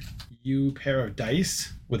small U pair of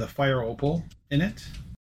dice with a fire opal in it.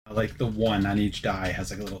 Like the 1 on each die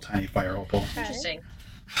has like a little tiny fire opal. Interesting.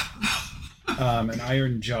 An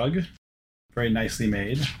iron jug, very nicely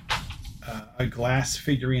made. A glass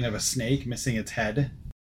figurine of a snake missing its head,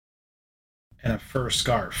 and a fur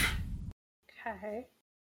scarf. Okay.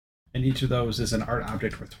 And each of those is an art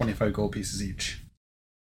object worth 25 gold pieces each.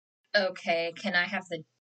 Okay, can I have the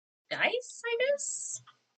dice, I guess?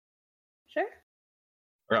 Sure.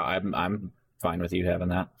 Well, I'm fine with you having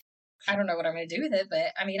that. I don't know what I'm going to do with it,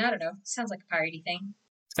 but I mean, I don't know. Sounds like a piratey thing.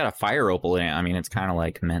 It's got a fire opal in it. I mean, it's kind of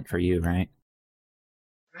like meant for you, right?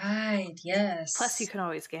 Right, yes. Plus, you can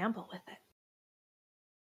always gamble with it.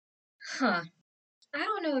 Huh. I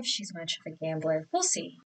don't know if she's much of a gambler. We'll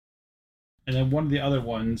see. And then one of the other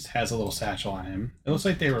ones has a little satchel on him. It looks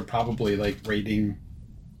like they were probably like raiding,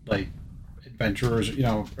 like adventurers,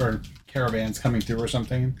 or caravans coming through or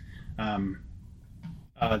something.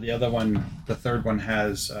 The other one, the third one,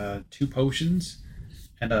 has 2 potions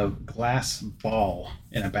and a glass ball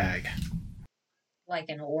in a bag. Like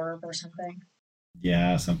an orb or something?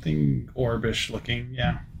 Yeah, something orbish looking.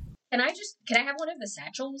 Yeah. Can I have one of the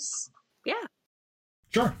satchels? Yeah.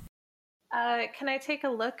 Sure. Can I take a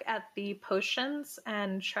look at the potions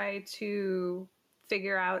and try to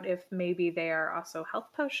figure out if maybe they are also health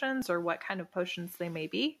potions or what kind of potions they may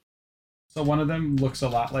be? So one of them looks a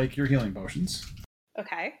lot like your healing potions.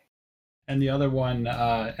 Okay. And the other one,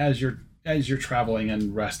 as you're traveling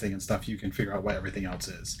and resting and stuff, you can figure out what everything else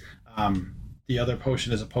is. The other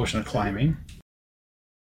potion is a potion of climbing.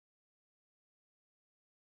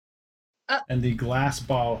 And the glass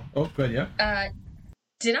ball. Oh, good. Yep.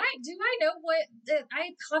 Do I know what?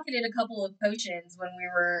 I pocketed a couple of potions when we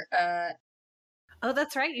were Oh,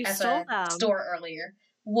 that's right. You at stole the them. store earlier.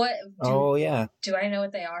 What? Yeah. Do I know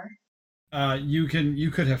what they are? You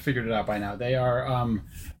could have figured it out by now. They are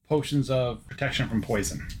potions of protection from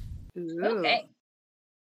poison. Ooh. Okay.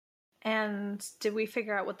 And did we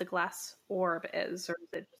figure out what the glass orb is, or is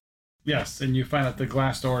it? Yes, and you find out the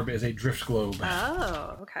glass orb is a drift globe.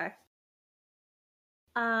 Oh, okay.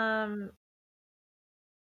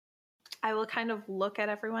 I will kind of look at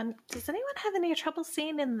everyone. Does anyone have any trouble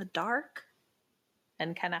seeing in the dark?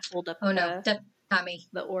 And kind of hold up No, not me.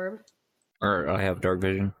 the orb. Or I have dark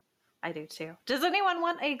vision. I do too. Does anyone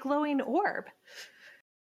want a glowing orb?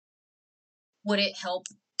 Would it help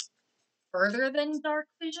further than dark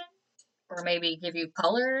vision? Or maybe give you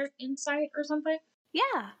color insight or something?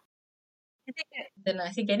 Yeah. Then I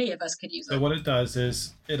think any of us could use So it. what it does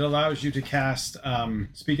is it allows you to cast,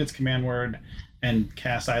 speak its command word, and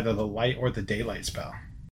cast either the light or the daylight spell.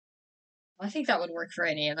 I think that would work for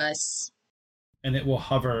any of us. And it will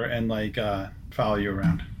hover and follow you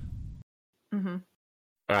around. Mm-hmm.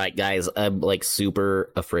 All right, guys, I'm like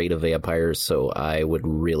super afraid of vampires, so I would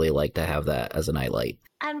really like to have that as a nightlight.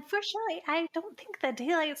 Unfortunately, I don't think the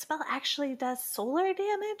daylight spell actually does solar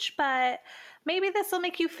damage, but maybe this will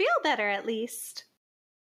make you feel better at least.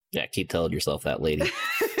 Yeah, keep telling yourself that, lady.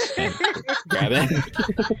 Grab it.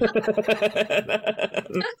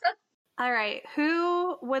 All right,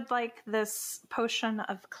 who would like this potion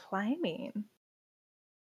of climbing?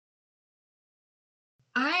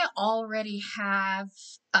 I already have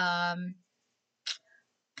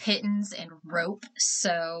pittons and rope,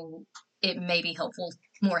 so it may be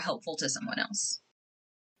more helpful to someone else.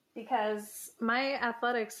 Because my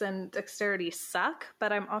athletics and dexterity suck,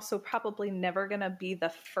 but I'm also probably never going to be the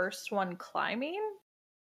first one climbing.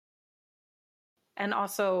 And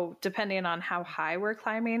also, depending on how high we're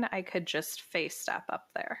climbing, I could just face step up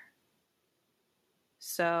there.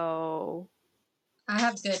 So... I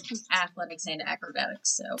have good athletics and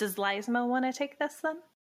acrobatics, so... Does Lysma want to take this then?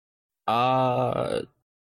 Uh,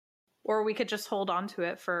 Or we could just hold on to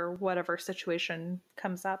it for whatever situation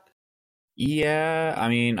comes up. yeah, I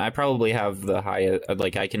mean, I probably have the highest,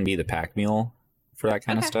 I can be the pack mule for that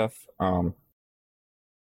kind of Okay. stuff.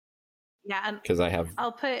 Yeah, and because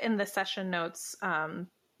I'll put in the session notes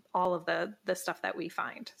all of the stuff that we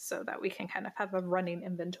find so that we can kind of have a running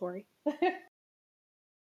inventory.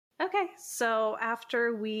 Okay, so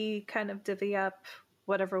after we kind of divvy up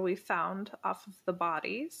whatever we found off of the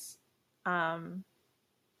bodies,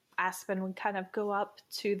 Aspen would kind of go up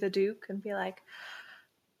to the Duke and be like,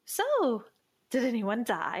 "So, did anyone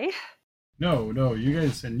die?" No, you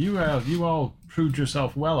guys, and you all proved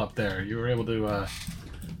yourself well up there. You were able to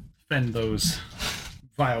fend those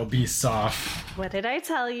vile beasts off. What did I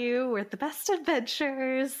tell you? We're the best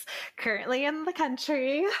adventurers currently in the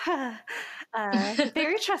country.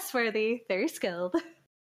 Very trustworthy, very skilled.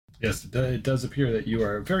 Yes, it does appear that you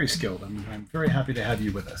are very skilled. I'm very happy to have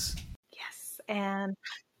you with us. Yes, and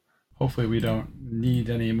hopefully we don't need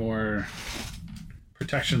any more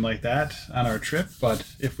protection like that on our trip, but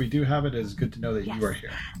if we do have it, it's good to know that you are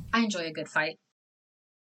here. I enjoy a good fight.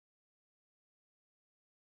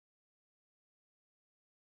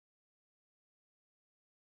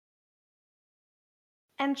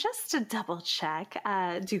 And just to double check,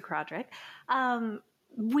 Duke Roderick,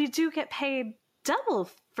 we do get paid double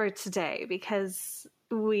for today because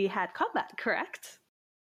we had combat, correct?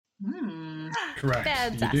 Correct.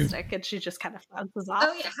 Fantastic. And she just kind of bounces off.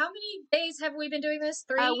 Oh, yeah. How many days have we been doing this?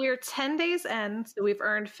 3? We're 10 days in, so we've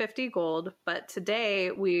earned 50 gold, but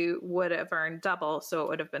today we would have earned double, so it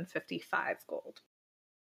would have been 55 gold.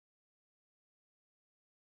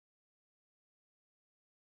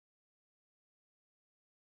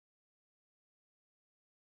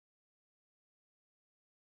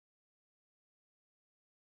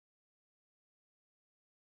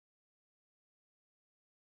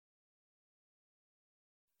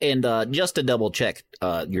 And just to double check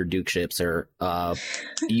your dukeship, sir,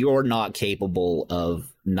 you're not capable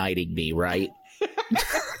of knighting me, right?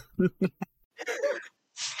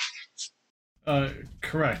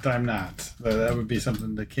 Correct, I'm not. That would be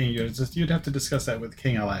something the king, you'd have to discuss that with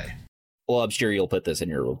King LA. Well, I'm sure you'll put this in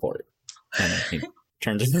your report. And he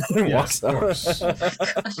turns and walks out.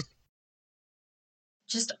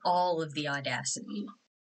 Just all of the audacity.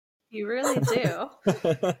 You really do.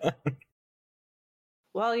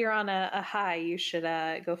 While you're on a high, you should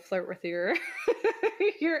go flirt with your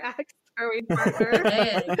your axe throwing partner.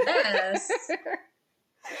 Yes.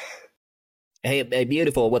 Hey,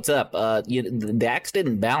 beautiful, what's up? The axe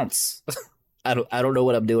didn't bounce. I don't know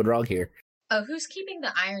what I'm doing wrong here. Oh, who's keeping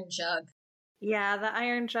the iron jug? Yeah, the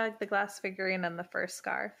iron jug, the glass figurine, and the fur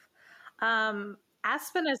scarf.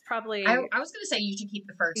 Aspen is probably. I was going to say you should keep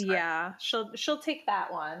the fur scarf. Yeah, she'll take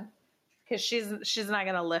that one because she's not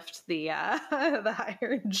going to lift the the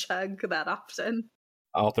iron jug that often.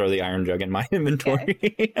 I'll throw the iron jug in my inventory.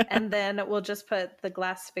 Okay. And then we'll just put the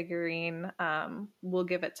glass figurine. We'll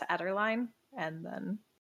give it to Ederline, and then.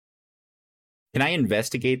 Can I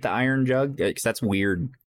investigate the iron jug? Because that's weird.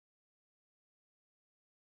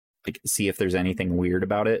 Like, see if there's anything weird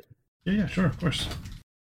about it. Yeah, sure, of course.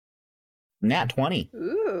 Nat 20.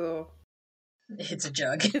 Ooh. It's a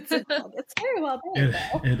jug. It's very well made,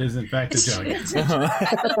 though. It is, in fact, a jug.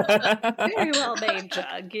 Very well made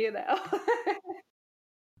jug, you know.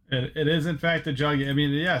 It is, in fact, a jug. I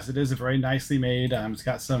mean, yes, it is a very nicely made. It's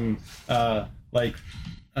got some,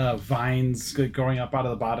 vines growing up out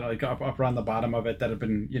of the bottom, like up around the bottom of it that have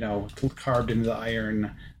been, carved into the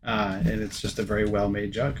iron. And it's just a very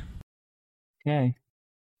well-made jug. Okay.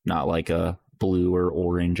 Not like a blue or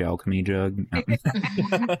orange alchemy jug.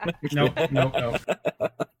 No.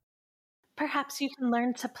 Perhaps you can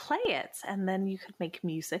learn to play it, and then you could make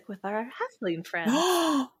music with our halfling friends.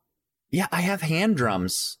 Yeah, I have hand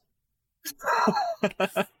drums.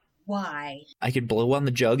 Why? I could blow on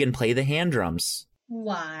the jug and play the hand drums.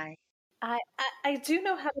 Why? I do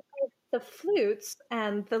know how to play the flutes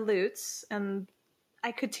and the lutes, and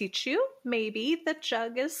I could teach you. Maybe the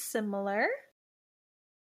jug is similar.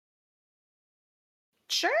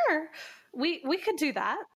 Sure, we could do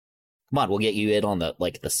that. Come on, we'll get you in on the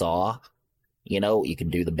saw. You can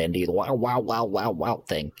do the bendy wow wow wow wow wow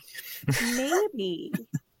thing. Maybe.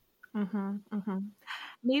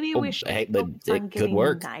 Maybe we should focus on getting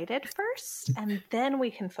knighted first, and then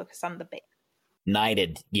we can focus on the bait.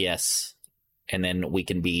 Knighted, yes. And then we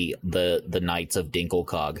can be the Knights of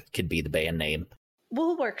Dinkelcog, could be the band name.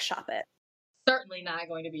 We'll workshop it. Certainly not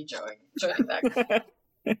going to be joining that.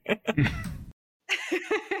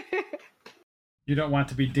 You don't want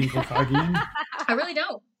to be Dinkelcogian? I really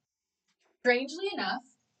don't. Strangely enough,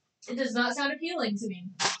 it does not sound appealing to me.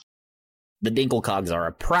 The Dinkelcogs are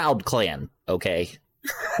a proud clan, okay?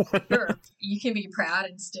 Sure, you can be proud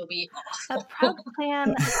and still be awful. A proud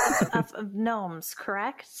clan of gnomes,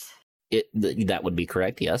 correct? That would be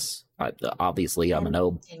correct, yes. Obviously, I'm a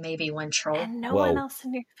gnome. And maybe one troll. And no one else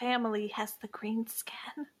in your family has the green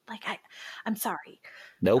skin. Like, I'm sorry.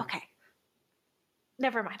 Nope. Okay.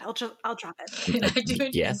 Never mind. I'll drop it. Can I do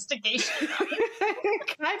investigation?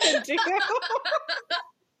 Kind of do.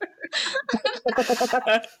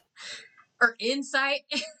 Or insight?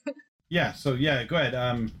 Yeah. So yeah, go ahead.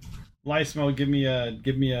 Lysmo, give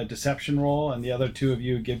me a deception roll, and the other two of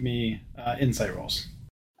you give me insight rolls.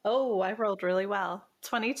 Oh, I rolled really well.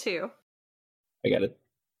 22. I got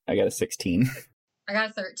a 16. I got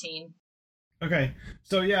a 13. Okay.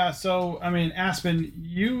 So yeah, I mean, Aspen,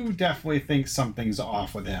 you definitely think something's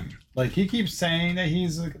off with him. Like, he keeps saying that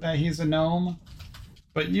he's a gnome,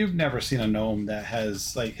 but you've never seen a gnome that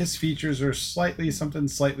has, like, his features are slightly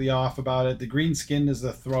off about it. The green skin is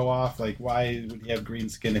the throw off. Like, why would he have green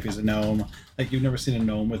skin if he's a gnome? Like, you've never seen a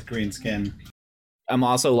gnome with green skin. I'm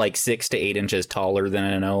also like 6 to 8 inches taller than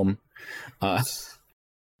a gnome.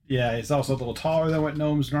 Yeah, he's also a little taller than what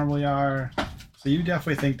gnomes normally are. So you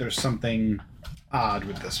definitely think there's something odd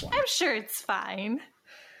with this one. I'm sure it's fine.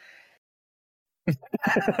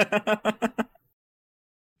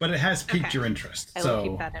 But it has piqued your interest. I will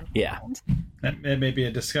keep that in mind. That may be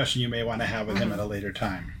a discussion you may want to have with him at a later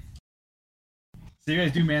time. So you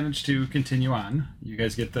guys do manage to continue on. You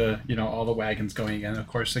guys get all the wagons going again. Of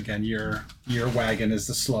course, again, your wagon is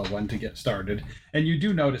the slow one to get started. And you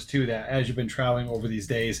do notice, too, that as you've been traveling over these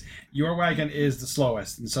days, your wagon is the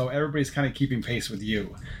slowest. And so everybody's kind of keeping pace with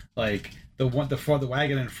you. Like, the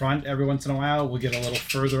wagon in front, every once in a while, will get a little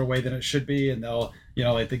further away than it should be. And they'll,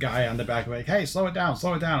 like the guy on the back will be like, hey, slow it down.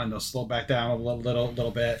 And they'll slow back down a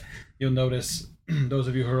little bit. You'll notice those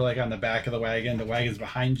of you who are like on the back of the wagons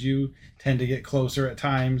behind you tend to get closer at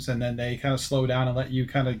times, and then they kind of slow down and let you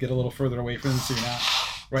kind of get a little further away from them so you're not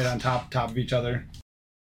right on top of each other.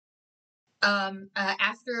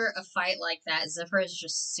 After a fight like that, Zephyr is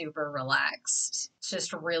just super relaxed. It's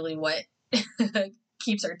just really what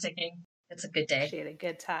keeps her ticking. It's a good day. She had a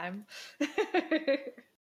good time.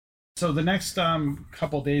 So the next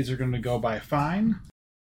couple days are going to go by fine.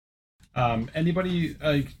 Anybody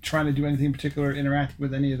trying to do anything particular, interacting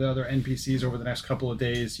with any of the other NPCs over the next couple of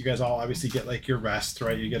days? You guys all obviously get like your rest,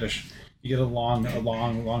 right? You get a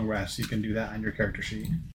long rest. You can do that on your character sheet.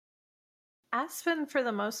 Aspen, for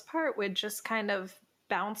the most part, would just kind of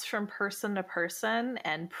bounce from person to person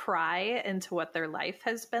and pry into what their life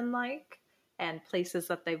has been like and places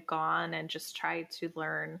that they've gone, and just try to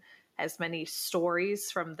learn as many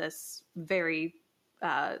stories from this very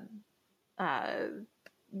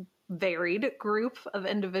varied group of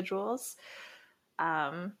individuals.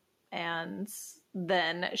 And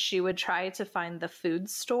then she would try to find the food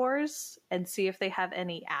stores and see if they have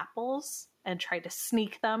any apples and try to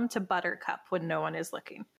sneak them to Buttercup when no one is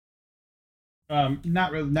looking.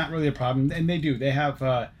 Not really a problem. And they do.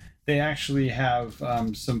 They actually have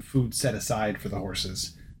some food set aside for the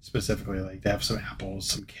horses. Specifically, like they have some apples,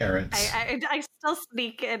 some carrots. I still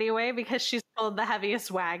sneak anyway because she's pulled the heaviest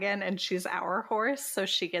wagon and she's our horse, so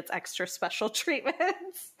she gets extra special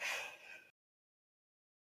treatments.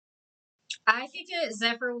 I think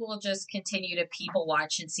Zephyr will just continue to people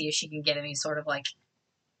watch and see if she can get any sort of like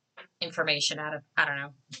information out of, I don't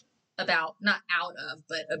know, about, not out of,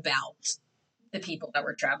 but about the people that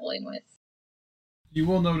we're traveling with. You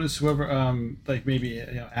will notice whoever, like maybe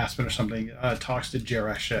Aspen or something, talks to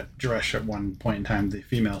Jaresh at one point in time, the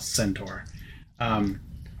female centaur,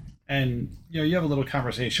 and you have a little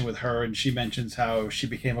conversation with her, and she mentions how she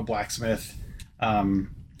became a blacksmith,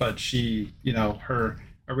 but she, her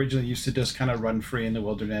originally used to just kind of run free in the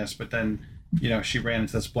wilderness, but then she ran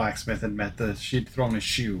into this blacksmith and she'd thrown a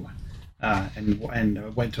shoe, and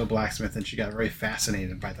went to a blacksmith, and she got very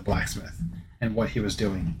fascinated by the blacksmith and what he was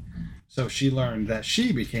doing. So she learned that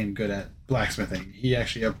she became good at blacksmithing. He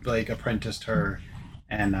actually apprenticed her,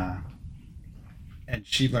 and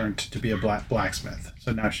she learned to be a blacksmith.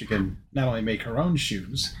 So now she can not only make her own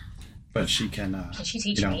shoes, but she can she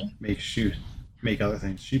teach me? make other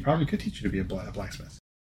things. She probably could teach you to be a blacksmith.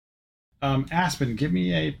 Aspen, give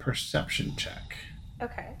me a perception check.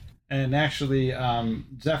 Okay. And actually,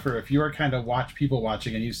 Zephyr, if you are kind of people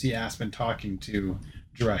watching and you see Aspen talking to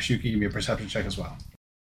Jaresh, you can give me a perception check as well.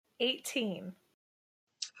 18.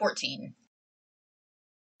 14.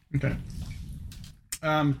 Okay.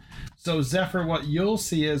 So Zephyr, what you'll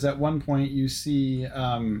see is at one point you see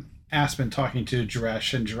Aspen talking to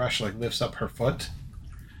Jaresh, and Jaresh lifts up her foot.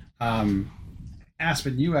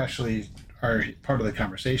 Aspen, you actually are part of the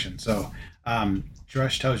conversation. So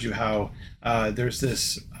Jaresh tells you how there's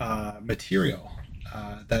this material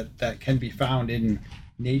that can be found in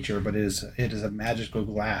nature, but it is a magical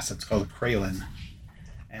glass. It's called Kralin.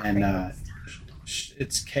 and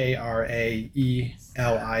it's Kraelin.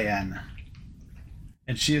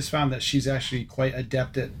 And she has found that she's actually quite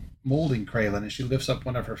adept at molding Kraylin, and she lifts up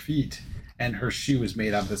one of her feet, and her shoe is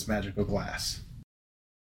made out of this magical glass.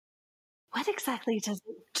 What exactly does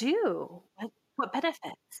it do? What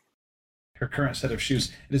benefits? Her current set of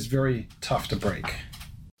shoes, it is very tough to break.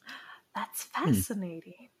 That's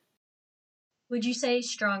fascinating. Would you say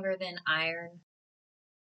stronger than iron?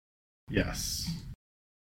 Yes.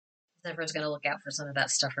 Zephyr's going to look out for some of that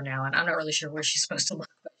stuff for now, and I'm not really sure where she's supposed to look,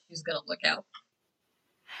 but she's going to look out.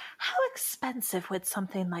 How expensive would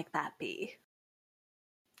something like that be?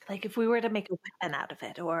 Like if we were to make a weapon out of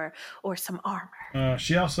it, or some armor.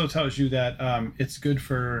 She also tells you that it's good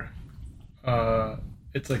for,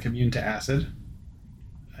 it's like immune to acid,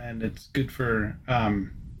 and it's good for,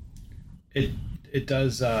 it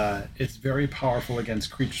does, it's very powerful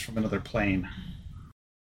against creatures from another plane.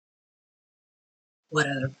 What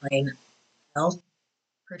other plane? Hell?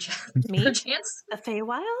 Perchance? Me? Perchance? The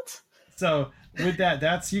Feywild? So with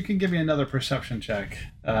that, you can give me another perception check,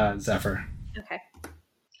 Zephyr. Okay.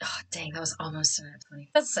 Oh, dang, that was almost a 20.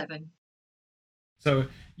 That's 7. So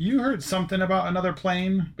you heard something about another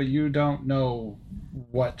plane, but you don't know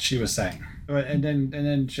what she was saying. And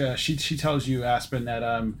then she tells you, Aspen,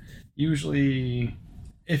 that usually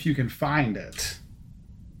if you can find it,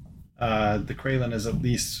 the Kraylin is at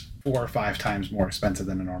least 4 or 5 times more expensive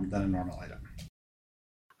than a normal item.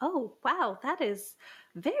 Oh, wow, that is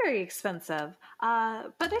very expensive.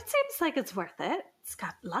 But it seems like it's worth it. It's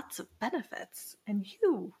got lots of benefits. And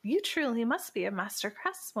you truly must be a master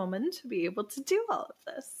craftswoman to be able to do all of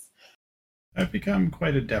this. I've become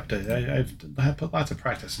quite adept at it. I've put lots of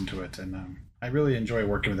practice into it, and I really enjoy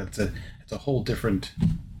working with it. It's a whole different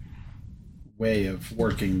way of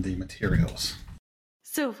working the materials.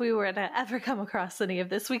 So if we were to ever come across any of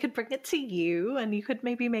this, we could bring it to you, and you could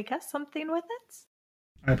maybe make us something with it?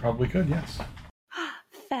 I probably could, yes.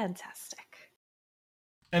 Fantastic.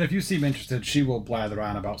 And if you seem interested, she will blather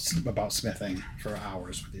on about smithing for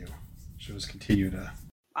hours with you. She'll just continue to...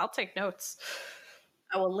 I'll take notes.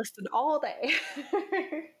 I will listen all day.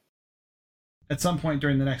 At some point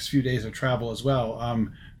during the next few days of travel as well,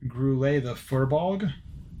 Grulay the Furbolg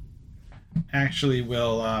actually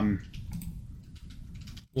will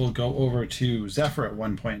go over to Zephyr at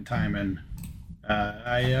one point in time, and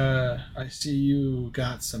I see you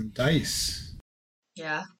got some dice.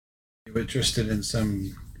 Yeah. You interested in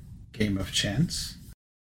some game of chance?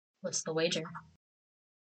 What's the wager?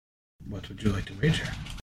 What would you like to wager?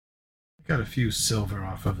 I got a few silver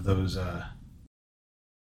off of those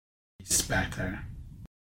beasts back there.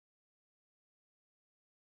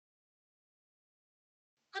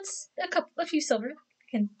 That's a few silver. I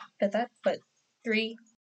can bet that, but 3.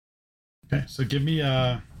 Okay, so give me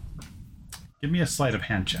a sleight of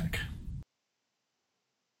hand check.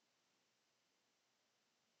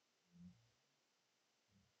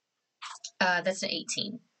 That's an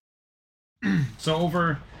 18. So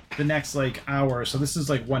over the next hour, so this is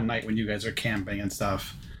one night when you guys are camping and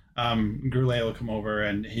stuff. Grulay will come over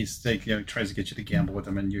and he's tries to get you to gamble with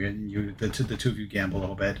him, and the two of you gamble a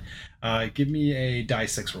little bit. Give me a die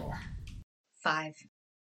 6 roll. 5.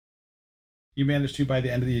 You manage to, by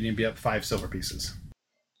the end of the evening, be up 5 silver pieces.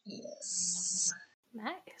 Yes.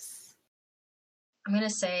 Nice. I'm gonna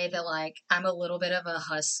say that I'm a little bit of a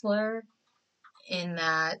hustler in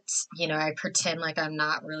that, I pretend like I'm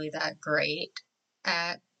not really that great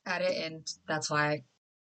at it, and that's why.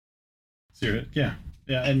 Yeah,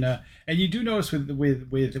 and you do notice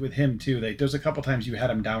with him too. There's a couple times you had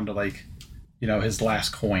him down to his last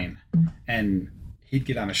coin, and he'd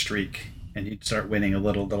get on a streak and he'd start winning a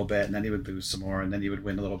little bit, and then he would lose some more, and then he would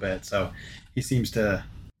win a little bit. So he seems to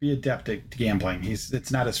be adept at gambling.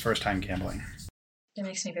 It's not his first time gambling. It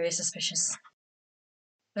makes me very suspicious.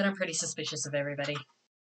 But I'm pretty suspicious of everybody.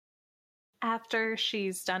 After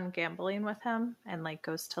she's done gambling with him and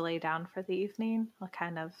goes to lay down for the evening, I'll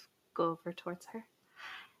kind of go over towards her.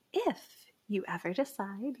 If you ever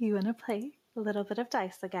decide you want to play a little bit of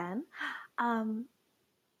dice again,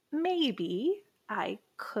 maybe I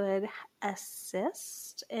could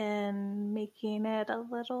assist in making it a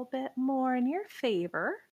little bit more in your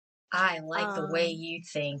favor. I like the way you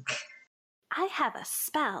think. I have a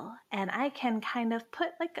spell, and I can kind of put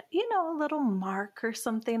a little mark or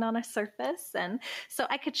something on a surface, and so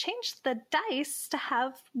I could change the dice to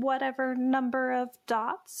have whatever number of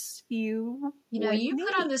dots you you need.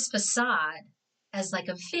 put on this facade as a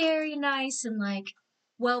very nice and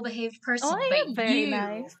well-behaved person. Oh, I am very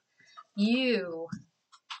nice. You're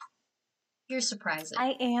surprising.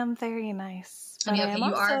 I am very nice. I mean, okay,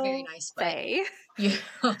 you are very nice, but Faye.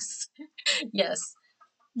 Yes.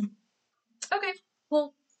 Okay.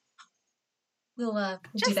 Well, we'll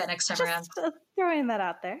do that next time around. Throwing that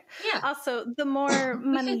out there. Yeah. Also, the more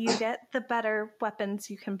money you get, the better weapons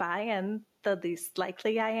you can buy, and the least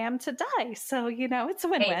likely I am to die. So, it's a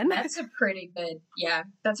win-win. Hey, that's a pretty good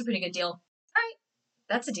deal. All right.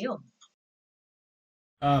 That's a deal.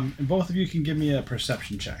 And both of you can give me a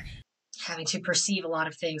perception check. Having to perceive a lot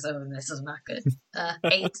of things. Oh, this is not good.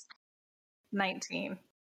 8. 19.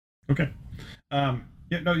 Okay.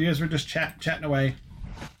 You guys were just chatting away,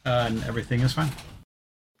 and everything is fine.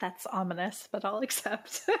 That's ominous, but I'll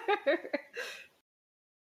accept.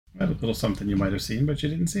 A little something you might have seen, but you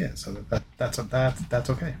didn't see it, so that's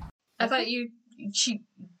okay. I thought you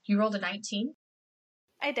rolled a 19.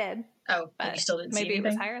 I did. Oh, but you still didn't see anything?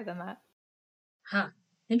 anything? It was higher than that. Huh.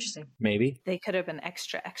 Interesting. Maybe. They could have been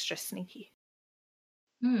extra sneaky.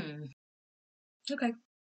 Okay.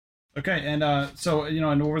 Okay, and so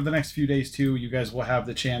and over the next few days too, you guys will have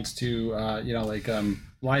the chance to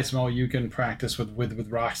Lysmo, you can practice with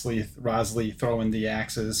Rosley throwing the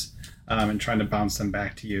axes and trying to bounce them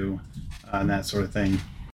back to you and that sort of thing.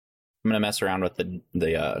 I'm gonna mess around with the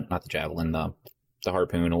not the javelin, the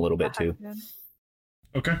harpoon a little bit too.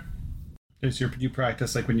 Okay. So you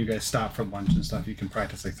practice like when you guys stop for lunch and stuff. You can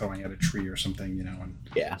practice like throwing at a tree or something,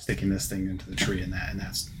 and sticking this thing into the tree and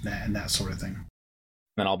that sort of thing.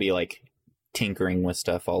 Then I'll be like tinkering with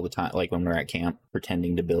stuff all the time, like when we're at camp,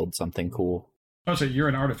 pretending to build something cool. Oh, so you're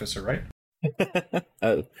an artificer, right?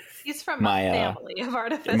 He's from a family of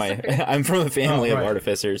artificers. I'm from a family of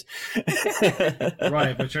artificers.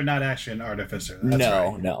 Right, but you're not actually an artificer. That's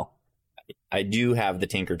No. I do have the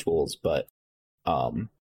tinker tools, but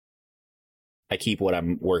I keep what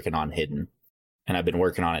I'm working on hidden, and I've been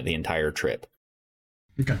working on it the entire trip.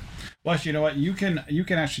 Okay. Well, actually, you know what? You can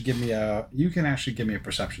actually give me a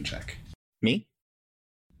perception check. Me?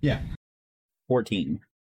 Yeah. 14.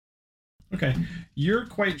 Okay. You're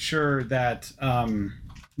quite sure that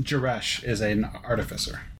Jaresh is an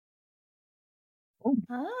artificer.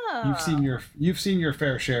 Oh. You've seen your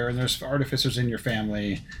fair share, and there's artificers in your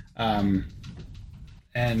family,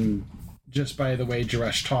 and just by the way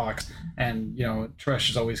Jaresh talks, and Jaresh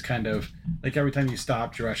is always kind of like every time you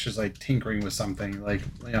stop, Jaresh is like tinkering with something, like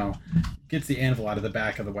gets the anvil out of the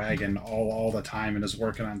back of the wagon all the time and is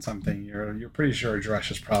working on something. You're pretty sure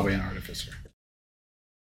Jaresh is probably an artificer.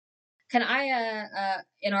 Can I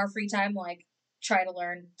in our free time try to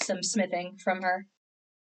learn some smithing from her?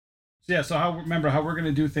 So remember how we're going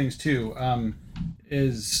to do things too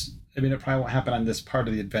is, it probably won't happen on this part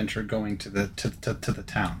of the adventure going to the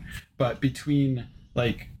town, but between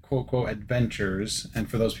quote quote adventures, and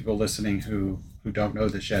for those people listening who don't know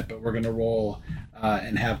this yet, but we're going to roll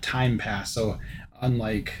and have time pass. So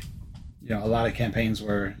unlike a lot of campaigns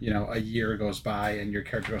where a year goes by and your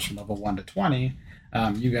character goes from level 1 to 20,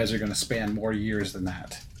 you guys are going to span more years than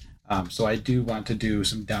that. So I do want to do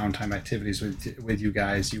some downtime activities with you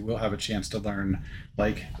guys. You will have a chance to learn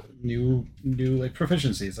new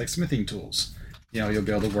proficiencies, like smithing tools. You'll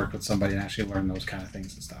be able to work with somebody and actually learn those kind of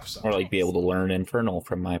things and stuff. So, or be able to learn Infernal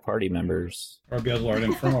from my party members. Or be able to learn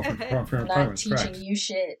Infernal from party members. Not teaching you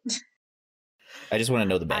shit. I just want to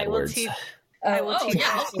know the bad words. I will teach you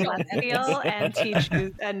celestial and teach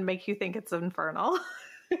you and make you think it's infernal.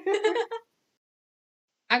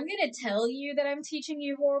 I'm gonna tell you that I'm teaching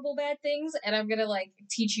you horrible bad things, and I'm gonna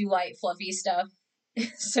teach you light fluffy stuff.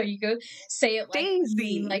 So you go say it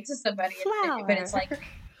Daisy, to somebody, but it's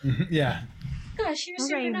yeah. Gosh, you're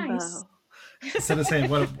super nice. Instead of saying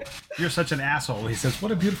you're such an asshole, he says,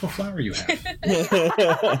 "What a beautiful flower you have."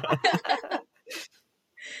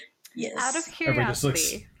 Yes. Out of curiosity, everybody just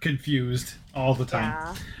looks confused all the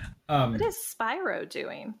time. Yeah. What is Spyro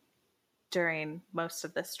doing during most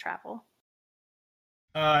of this travel?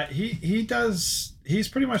 He does. He's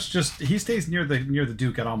pretty much he stays near the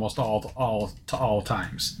Duke at almost all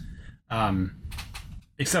times,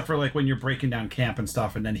 except for when you're breaking down camp and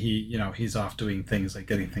stuff, and then he's off doing things like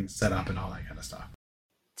getting things set up and all that kind of stuff.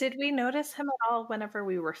 Did we notice him at all whenever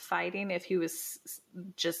we were fighting? If he was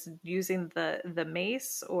just using the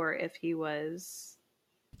mace, or if he was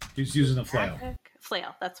using the flail.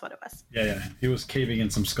 Flail, that's what it was. Yeah. He was caving in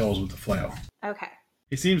some skulls with the flail. Okay.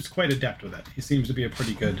 He seems quite adept with it. He seems to be a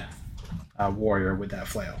pretty good warrior with that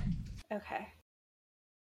flail. Okay.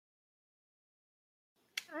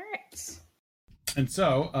 All right. And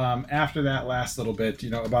so, after that last little bit,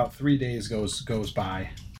 about 3 days goes by.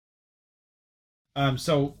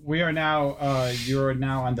 So we are now, you're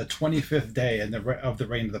now on the 25th day of the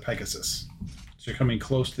reign of the Pegasus. So you're coming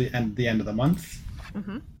close to the end of the month.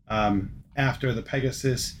 Mm-hmm. After the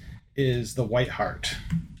Pegasus is the White Heart.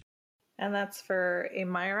 And that's for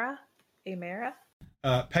Amira?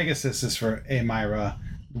 Pegasus is for Amira.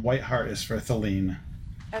 Whiteheart is for Thelene.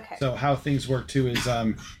 Okay. So how things work too is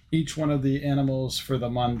each one of the animals for the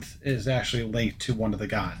month is actually linked to one of the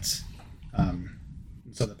gods.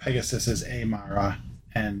 So the Pegasus is Amira,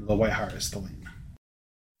 and the Whiteheart is Thelene.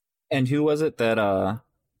 And who was it that the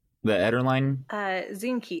Ederline?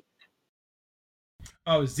 Zinkeep.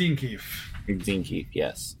 Oh, Zinkeef. Zinkeef,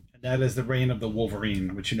 yes. And that is the reign of the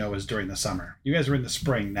Wolverine, which you know is during the summer. You guys are in the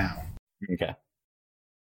spring now. Okay.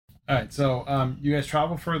 All right, so you guys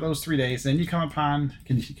travel for those 3 days, then you come upon.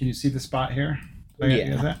 Can you see the spot here?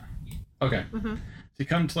 Yeah. Okay. Mm-hmm. So you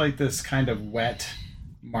come to like this kind of wet,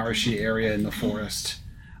 marshy area in the forest,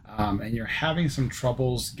 and you're having some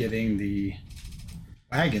troubles getting the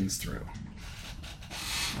wagons through,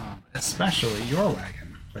 especially your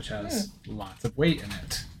wagon, which has lots of weight in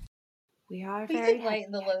it. We are We very could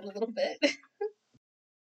lighten the load a little bit.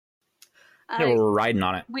 Yeah, we're riding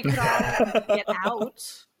on it. We could all get out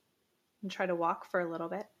and try to walk for a little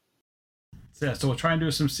bit. So, yeah, so we'll try and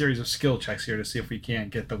do some series of skill checks here to see if we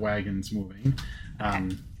can't get the wagons moving.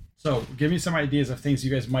 So give me some ideas of things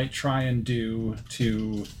you guys might try and do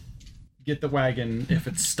to get the wagon, if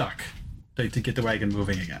it's stuck, to get the wagon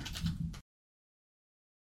moving again.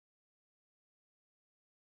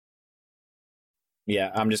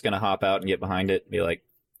 Yeah, I'm just gonna hop out and get behind it and be like,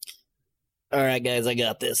 all right, guys, I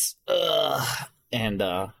got this. And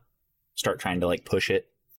start trying to like push it.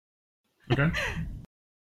 Okay.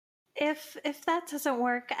 If that doesn't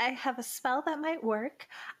work, I have a spell that might work.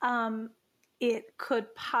 It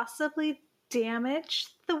could possibly damage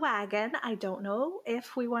the wagon. I don't know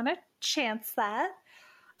if we want to chance that.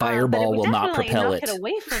 Fireball will not definitely propel knock it. it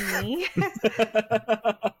away from me.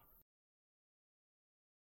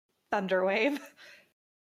 Thunderwave.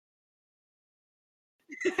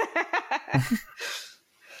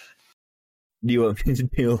 Do you want me to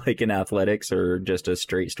do like an athletics or just a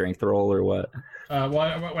straight strength roll or what? Well,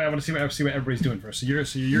 I want to see what everybody's doing first. So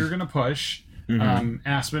you're gonna push. Mhm.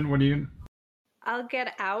 Aspen, what are you? I'll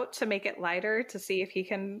get out to make it lighter to see if he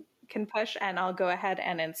can push, and I'll go ahead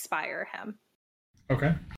and inspire him.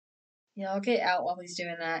 Okay. Yeah, I'll get out while he's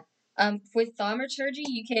doing that. With thaumaturgy,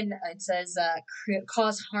 you can, it says,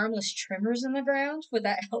 cause harmless tremors in the ground. Would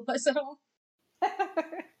that help us at all?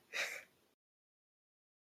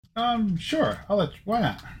 Sure. Why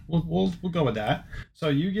not? We'll go with that. So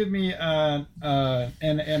you give me an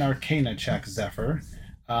Arcana check, Zephyr.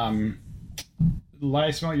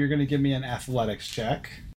 Lysmo, you're going to give me an athletics check.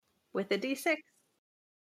 With a d6.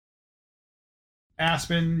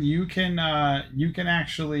 Aspen, you can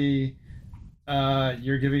actually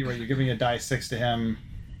you're giving a die 6 to him.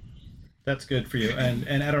 That's good for you. And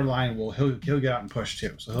Ederline he'll get out and push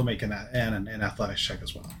too, so he'll make an athletics check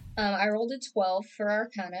as well. I rolled a 12 for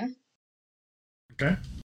Arcana. Okay.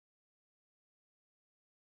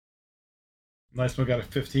 Lysmo got a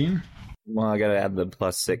 15. Well, I gotta add the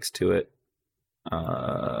 +6 to it.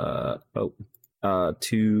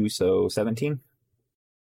 2, so 17.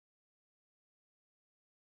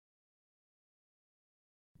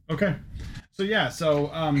 Okay. So yeah,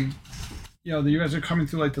 you guys are coming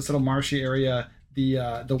through like this little marshy area.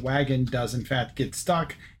 The wagon does in fact get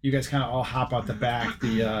stuck. You guys kind of all hop out the back.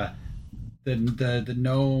 The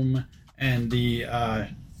gnome and the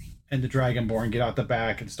dragonborn get out the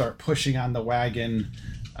back and start pushing on the wagon.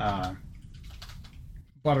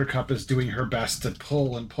 Buttercup is doing her best to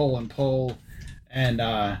pull and pull and pull, and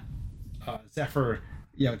Zephyr,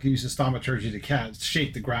 can use his thaumaturgy to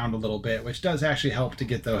shake the ground a little bit, which does actually help to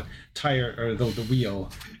get the tire or the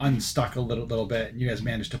wheel unstuck a little bit, and you guys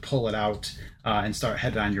manage to pull it out and start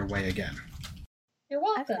heading on your way again. You're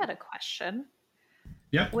welcome. I've got a question.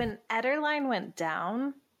 Yep. When Ederline went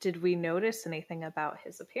down, did we notice anything about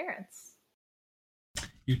his appearance?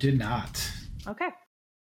 You did not. Okay.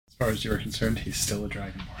 As far as you're concerned, he's still a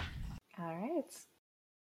dragonborn. All right.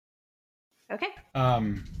 Okay.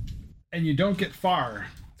 And you don't get far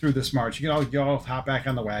through this marsh. You all hop back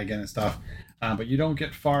on the wagon and stuff, but you don't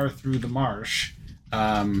get far through the marsh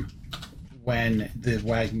when the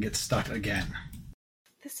wagon gets stuck again.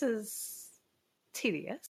 This is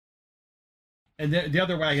tedious. And the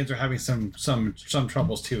other wagons are having some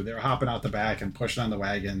troubles too. They're hopping out the back and pushing on the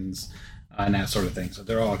wagons and that sort of thing. So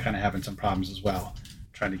they're all kind of having some problems as well,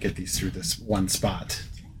 trying to get these through this one spot.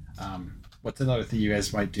 What's another thing you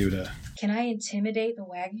guys might do to... Can I intimidate the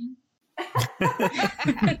wagon?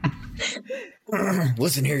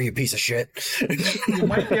 Listen here, you piece of shit. You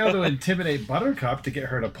might be able to intimidate Buttercup to get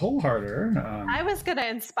her to pull harder. I was going to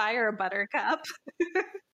inspire Buttercup.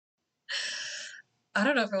 I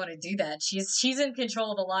don't know if I want to do that. She's in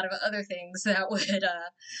control of a lot of other things that would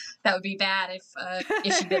be bad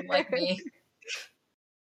if she didn't like me.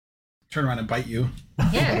 turn around and bite you.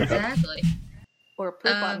 Yeah, exactly. Or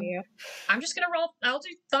poop on you. I'm just gonna roll. I'll do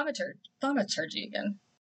thaumaturgy again.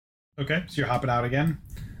 Okay, so you're hopping out again.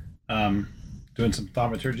 Doing some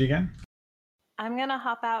thaumaturgy again. I'm gonna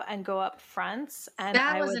hop out and go up front, and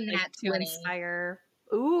That I was would a like nat to 20. inspire.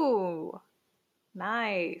 Ooh,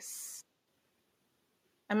 nice.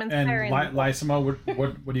 I'm And inspiring. Lysima,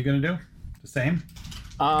 what are you gonna do? The same.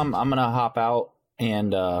 I'm gonna hop out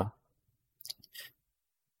and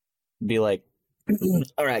be like,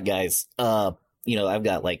 all right, guys. I've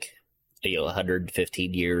got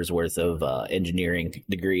 115 years worth of engineering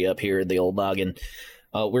degree up here in the old noggin.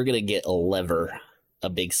 We're gonna get a lever, a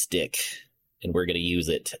big stick, and we're gonna use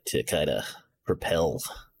it to kind of propel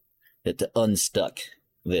it to unstuck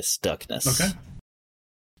this stuckness.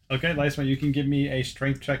 Okay, Lysima, you can give me a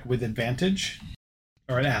strength check with advantage,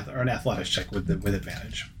 or an athletics check with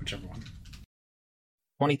advantage, whichever one.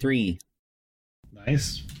 23.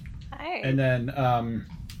 Nice. Hi. And then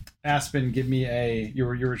Aspen, give me a. You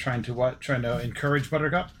were trying to what? Trying to encourage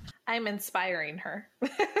Buttercup. I'm inspiring her.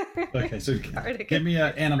 Okay, so Sorry to give me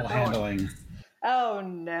an animal going. handling. Oh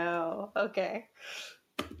no. Okay.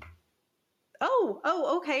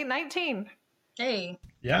 Oh, okay. 19. Hey,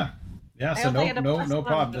 Yeah. I So only had a no +1,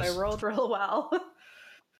 problem. but I rolled real well.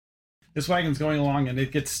 This wagon's going along and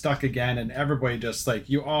it gets stuck again, and everybody just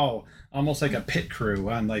you all almost like a pit crew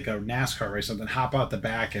on a NASCAR race, something, hop out the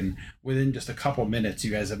back, and within just a couple minutes,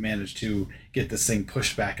 you guys have managed to get this thing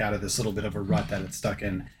pushed back out of this little bit of a rut that it's stuck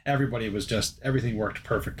in. Everybody was everything worked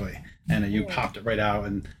perfectly, and you popped it right out,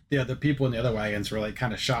 and the other people in the other wagons were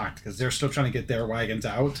kind of shocked because they're still trying to get their wagons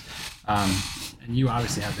out, and you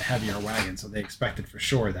obviously have the heavier wagon, so they expected for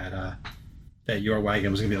sure that your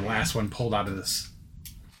wagon was going to be the last one pulled out of this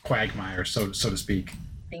quagmire, so to speak.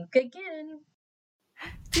 think again.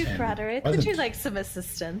 Duke And Roderick, would you like some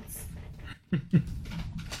assistance?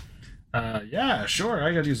 Yeah, sure.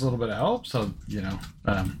 I got to use a little bit of help, so you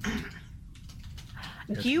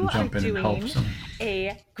You are jump in and help doing some.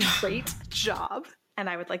 a great job, and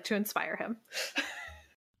I would like to inspire him.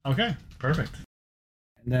 Okay, perfect.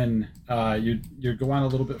 And then you go on a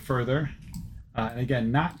little bit further, and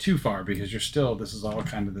again, not too far because this is all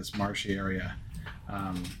kind of this marshy area.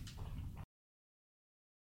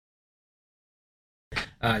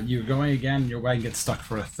 You're going again, your wagon gets stuck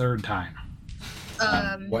for a third time.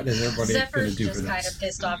 What is everybody going to Zephyr's do for just this? kind of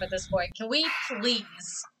pissed off at this point. Can we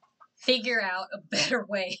please figure out a better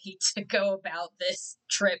way to go about this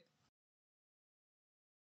trip?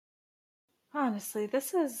 Honestly,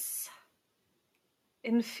 this is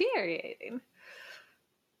infuriating.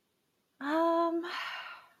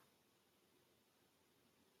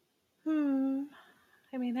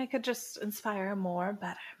 I mean, I could just inspire more,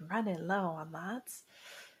 but I'm running low on that.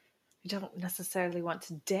 I don't necessarily want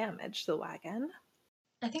to damage the wagon.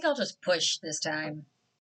 I think I'll just push this time.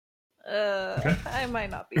 I might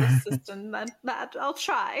not be assistant that. I'll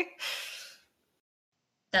try.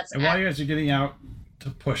 That's And while you guys are getting out to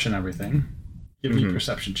push and everything, give me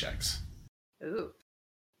perception checks. Ooh.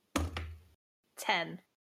 10.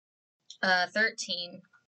 13.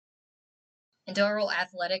 And do I roll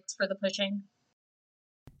athletics for the pushing?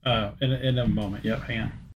 In a moment. Yep, hang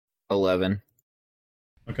on. 11.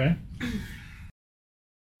 Okay.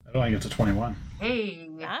 I don't think it's a 21. Hey.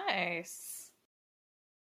 Nice.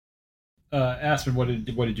 Aspen, what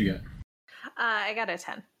did you get? I got a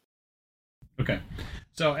 10. Okay.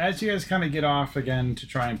 So as you guys kind of get off again to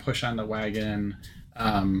try and push on the wagon,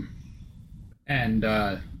 and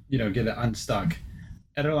get it unstuck,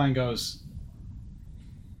 Ederline goes,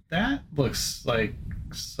 "That looks like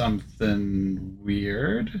something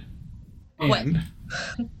weird." What? And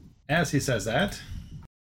as he says that,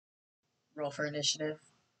 Roll for initiative.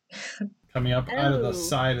 coming up out of the Oh.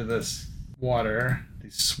 side of this water,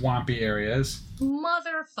 these swampy areas,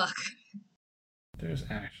 Motherfucker. there's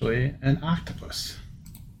actually an octopus.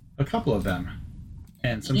 A couple of them.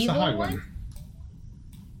 And some Evil Sahagwin. one?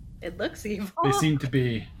 It looks evil. They seem to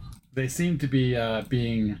be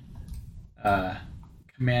being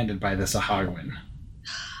commanded by the Sahagwin.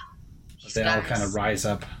 But they all kind of rise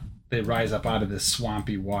up. They rise up out of this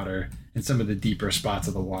swampy water in some of the deeper spots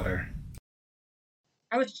of the water.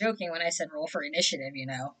 I was joking when I said roll for initiative, you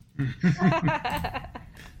know.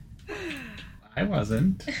 I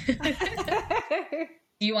wasn't.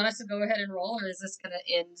 Do you want us to go ahead and roll, or is this going to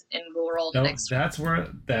end and we'll roll No, next? that's where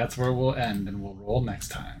we'll end, and we'll roll next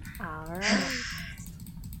time. All right.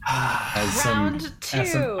 As Round some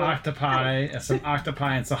 2. octopi and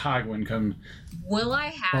Sahagwin come. Will I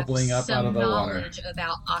have Bubbling up some out of the water. knowledge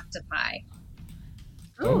about octopi?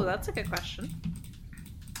 Ooh, that's a good question.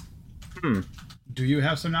 do you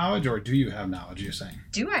have some knowledge, or do you have knowledge? You're saying?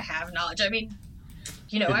 Do I have knowledge? I mean,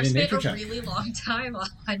 Give me I've a spent nature a check. really long time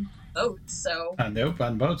on boats, so Nope,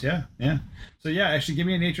 on boats. Yeah. So yeah, actually, give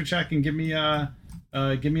me a nature check and give me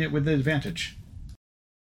it with the advantage.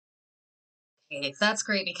 okay, that's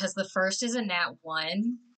great because the first is a nat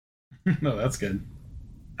 1. No, that's good.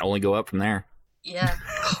 Only go up from there. Yeah.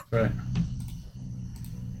 Right.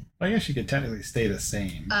 Well, I guess you could technically stay the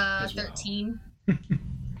same. As well. 13.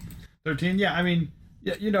 13. Yeah, I mean,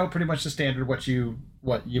 yeah, pretty much the standard what you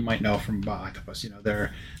might know from octopus.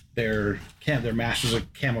 They're masters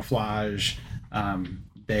of camouflage.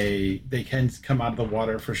 They can come out of the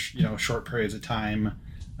water for short periods of time.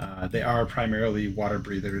 They are primarily water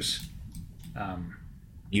breathers.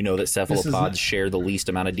 You know that cephalopods share the least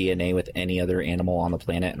amount of DNA with any other animal on the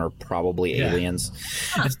planet and are probably aliens.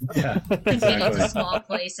 Yeah, Get into exactly. small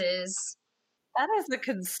places. That is a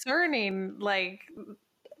concerning,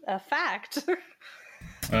 a fact.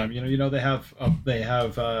 They have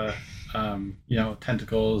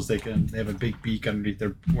tentacles. They have a big beak underneath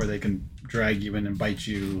where they can drag you in and bite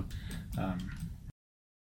you.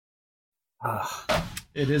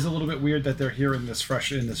 It is a little bit weird that they're here in this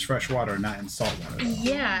fresh water, not in salt water.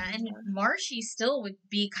 Yeah, and marshy still would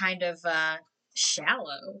be kind of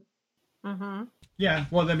shallow. Mm-hmm. Yeah,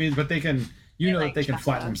 well, I mean, but they can, that they can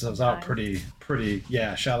flatten shallow themselves out sometimes. pretty.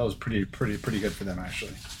 Yeah, shallow's pretty good for them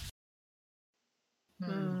actually.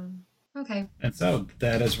 Okay. And so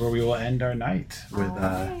that is where we will end our night with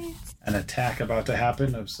Alright. an attack about to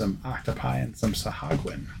happen of some octopi and some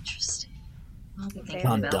Sahagwin. Interesting. I'll be thinking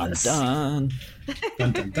Dun about dun this. dun.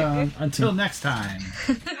 Dun, dun, dun. Until next time.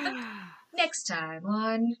 Next time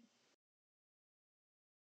on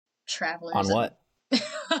Travelers. On what?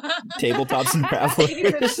 Tabletops and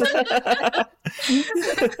Travelers.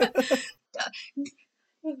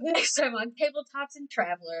 Next time on Tabletops and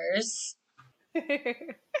Travelers.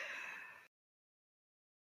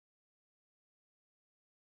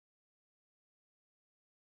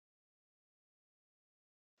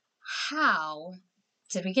 How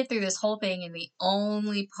did we get through this whole thing and the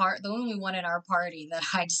only one in our party that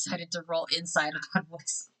I decided to roll insight on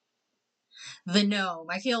was the gnome?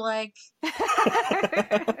 I feel like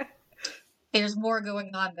there's more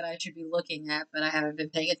going on that I should be looking at, but I haven't been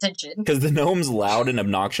paying attention. Because the gnome's loud and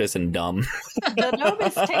obnoxious and dumb. The gnome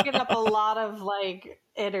is taking up a lot of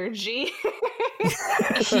energy.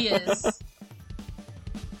 He is.